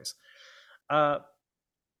types of stories. The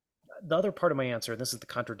other part of my answer, and this is the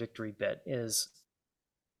contradictory bit, is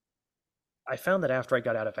I found that after I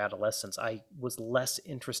got out of adolescence, I was less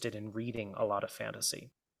interested in reading a lot of fantasy,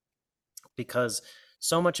 because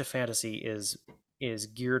so much of fantasy is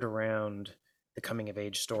geared around the coming of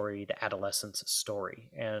age story, the adolescence story.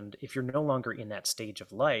 And if you're no longer in that stage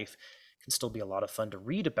of life, it can still be a lot of fun to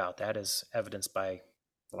read about that, as evidenced by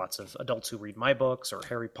lots of adults who read my books or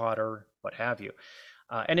Harry Potter, what have you.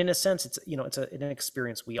 And in a sense, it's an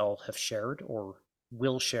experience we all have shared or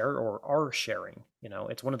will share or are sharing.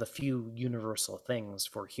 It's one of the few universal things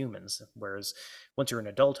for humans, whereas once you're in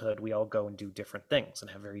adulthood, we all go and do different things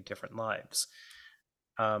and have very different lives.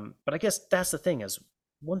 But I guess that's the thing, is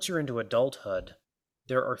once you're into adulthood,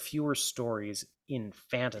 there are fewer stories in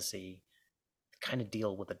fantasy that kind of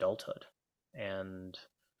deal with adulthood and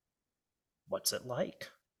what's it like.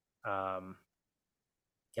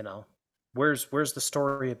 Where's the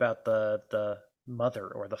story about the mother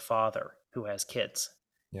or the father who has kids?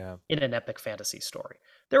 Yeah. In an epic fantasy story,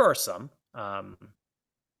 there are some, and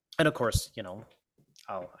of course, I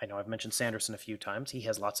know I've mentioned Sanderson a few times. He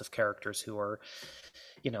has lots of characters who are,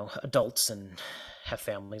 adults and have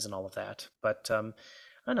families and all of that. But I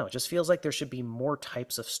don't know. It just feels like there should be more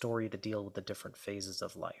types of story to deal with the different phases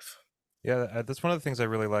of life. Yeah, that's one of the things I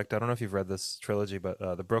really liked. I don't know if you've read this trilogy, but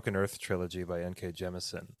the Broken Earth trilogy by N.K.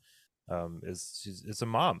 Jemisin is a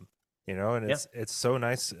mom, and it's so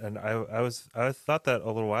nice. And I thought that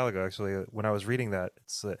a little while ago, actually, when I was reading that.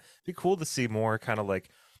 It'd be cool to see more kind of like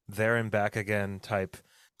There and Back Again type,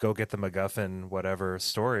 go get the MacGuffin whatever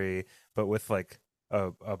story, but with like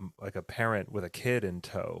a parent with a kid in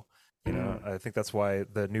tow. I think that's why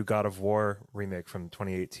the new God of War remake from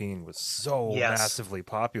 2018 was so massively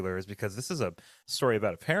popular, is because this is a story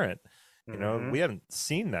about a parent. We haven't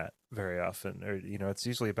seen that very often, or it's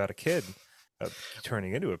usually about a kid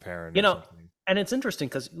turning into a parent. And it's interesting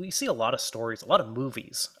because we see a lot of stories, a lot of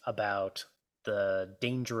movies about the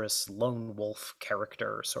dangerous lone wolf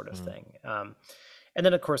character sort of thing. And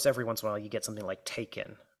then, of course, every once in a while you get something like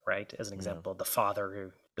Taken, right? As an example, the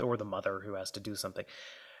father or the mother who has to do something.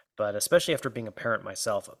 But especially after being a parent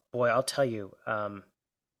myself, boy, I'll tell you, I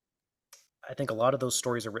think a lot of those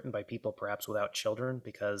stories are written by people perhaps without children,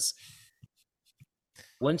 because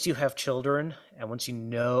once you have children and once you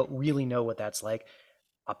really know what that's like,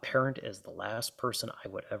 a parent is the last person I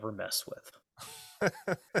would ever mess with.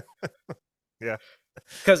 Yeah.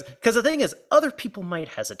 Because the thing is, other people might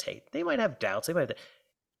hesitate. They might have doubts. They might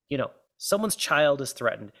someone's child is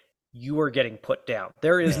threatened. You are getting put down.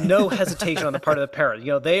 There is no hesitation on the part of the parent.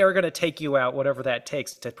 They are going to take you out, whatever that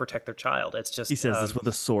takes to protect their child. It's just, he says this with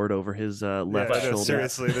a sword over his left shoulder.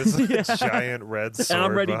 Seriously, this is a giant red sword. And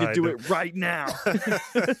I'm ready to do him. it right now.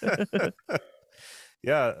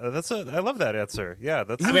 Yeah, I love that answer. Yeah,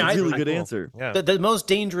 that's a really good answer. Yeah. The most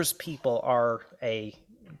dangerous people are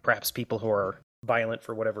perhaps people who are violent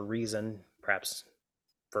for whatever reason, perhaps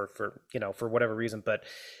for whatever reason, but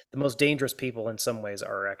the most dangerous people in some ways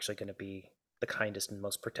are actually going to be the kindest and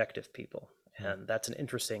most protective people. And that's an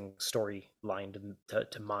interesting storyline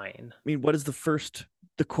to mine. I mean, what is the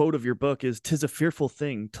quote of your book is, "'Tis a fearful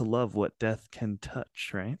thing to love what death can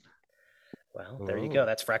touch," right? Well, there you go. Ooh.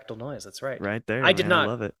 That's Fractal Noise. That's right. Right there, I did man. I not.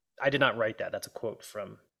 love it. I did not write that. That's a quote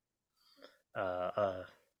from a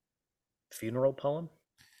funeral poem.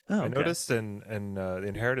 Oh, I okay. noticed in the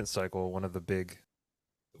Inheritance Cycle, one of the big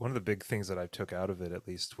things that I took out of it, at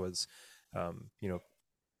least, was, you know,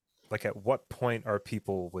 like, at what point are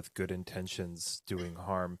people with good intentions doing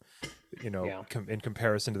harm, you know, Yeah. in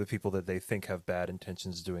comparison to the people that they think have bad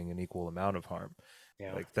intentions doing an equal amount of harm.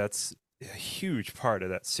 Yeah. Like, that's a huge part of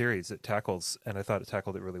that series. It tackles, and I thought it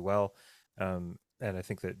tackled it really well. And I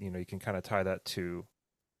think that, you know, you can kind of tie that to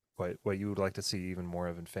what you would like to see even more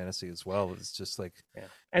of in fantasy as well. It's just like, Yeah.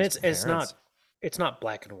 And just it's not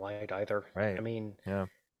black and white either. right. I mean, Yeah.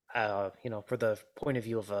 for the point of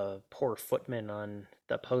view of a poor footman on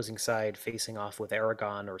the opposing side facing off with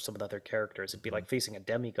Aragon or some of the other characters, it'd be like facing a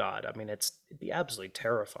demigod. I mean, it'd be absolutely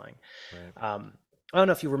terrifying. Right. I don't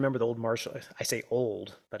know if you remember the old I say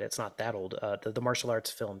old, but it's not that old. The martial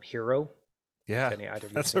arts film Hero. Yeah. Either of you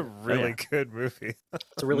That's seen a it. really good movie.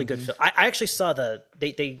 It's a really good film. I actually saw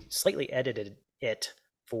they slightly edited it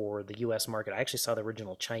for the U.S. market. I actually saw the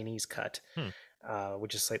original Chinese cut,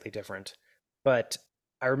 which is slightly different. But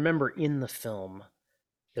I remember in the film,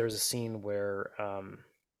 there's a scene where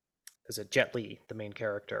there's a Jet Li, the main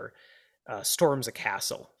character, storms a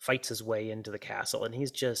castle, fights his way into the castle, and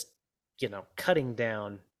he's just, cutting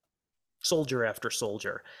down soldier after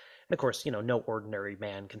soldier. And of course, no ordinary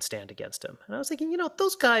man can stand against him. And I was thinking,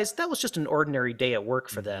 those guys, that was just an ordinary day at work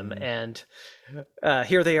for them. And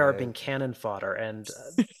here they are being cannon fodder. And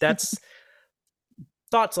that's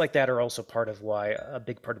thoughts like that are also part of why a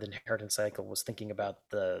big part of the Inheritance Cycle was thinking about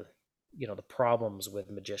the problems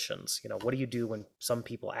with magicians. What do you do when some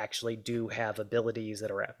people actually do have abilities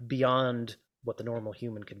that are beyond what the normal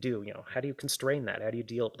human could do? How do you constrain that? How do you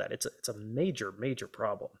deal with that? It's a major, major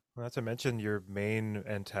problem. Well, not to mention your main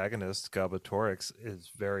antagonist, Galbatorix,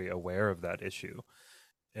 is very aware of that issue,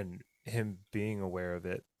 and him being aware of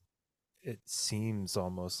it, it seems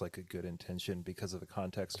almost like a good intention because of the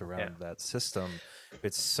context around that system.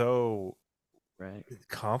 It's so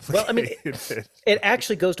complicated. Well, I mean, it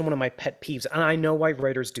actually goes to one of my pet peeves, and I know why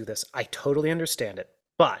writers do this. I totally understand it,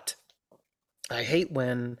 but I hate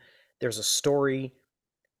when there's a story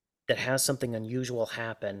that has something unusual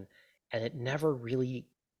happen, and it never really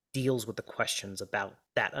deals with the questions about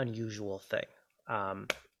that unusual thing.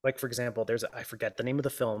 Like, for example, I forget the name of the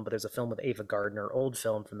film, but there's a film with Ava Gardner, old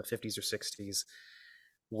film from the 50s or 60s,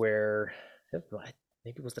 where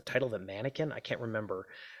maybe it was the title of a mannequin. I can't remember.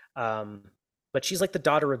 But she's like the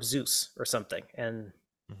daughter of Zeus or something. And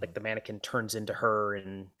like the mannequin turns into her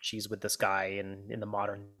and she's with this guy in the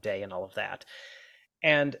modern day and all of that.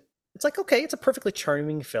 And it's like, okay, it's a perfectly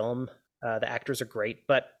charming film. The actors are great,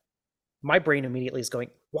 but my brain immediately is going,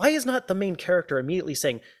 why is not the main character immediately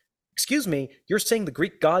saying, excuse me, you're saying the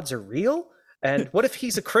Greek gods are real? And what if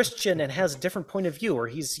he's a Christian and has a different point of view, or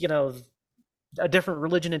he's, a different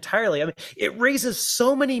religion entirely? I mean, it raises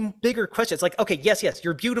so many bigger questions. Like, okay, yes,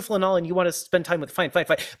 you're beautiful and all, and you want to spend time with, fine.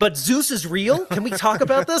 But Zeus is real? Can we talk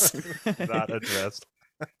about this? Not addressed.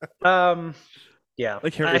 Yeah.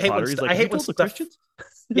 Like Harry Potter, he's like, I hate when stuff, Christians?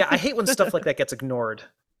 Yeah, I hate when stuff like that gets ignored.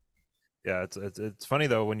 Yeah, it's funny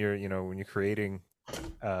though when you're creating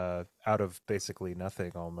out of basically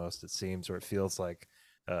nothing almost, it seems, or it feels like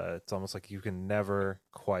it's almost like you can never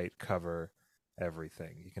quite cover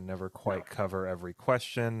everything. You can never quite cover every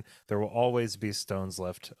question. There will always be stones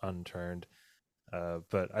left unturned.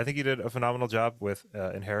 But I think you did a phenomenal job with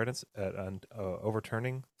Inheritance and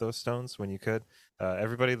overturning those stones when you could.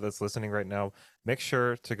 Everybody that's listening right now, make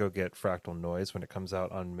sure to go get Fractal Noise when it comes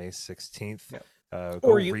out on May 16th. Yeah.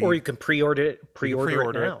 Or you can pre-order it.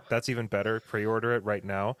 Pre-order it now. That's even better. Pre-order it right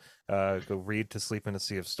now. Go read To Sleep in a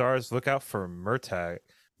Sea of Stars. Look out for Murtagh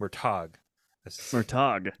on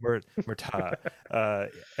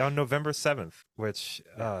November 7th, which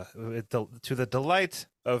to the delight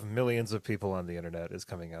of millions of people on the internet is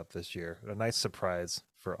coming out this year. A nice surprise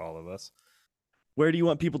for all of us. Where do you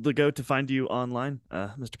want people to go to find you online,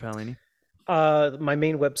 Mr. Paolini? My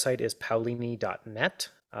main website is paolini.net.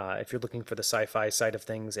 If you're looking for the sci-fi side of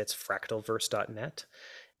things, it's fractalverse.net.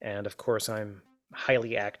 And of course, I'm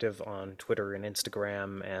highly active on Twitter and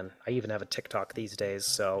Instagram, and I even have a TikTok these days.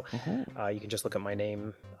 So you can just look up my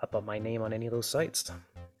name on any of those sites.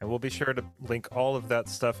 And we'll be sure to link all of that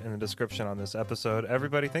stuff in the description on this episode.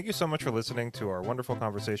 Everybody, thank you so much for listening to our wonderful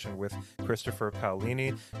conversation with Christopher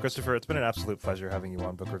Paolini. Christopher, it's been an absolute pleasure having you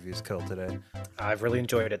on Book Reviews Kill today. I've really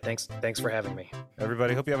enjoyed it. Thanks for having me.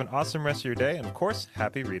 Everybody, hope you have an awesome rest of your day. And of course,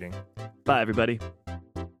 happy reading. Bye, everybody.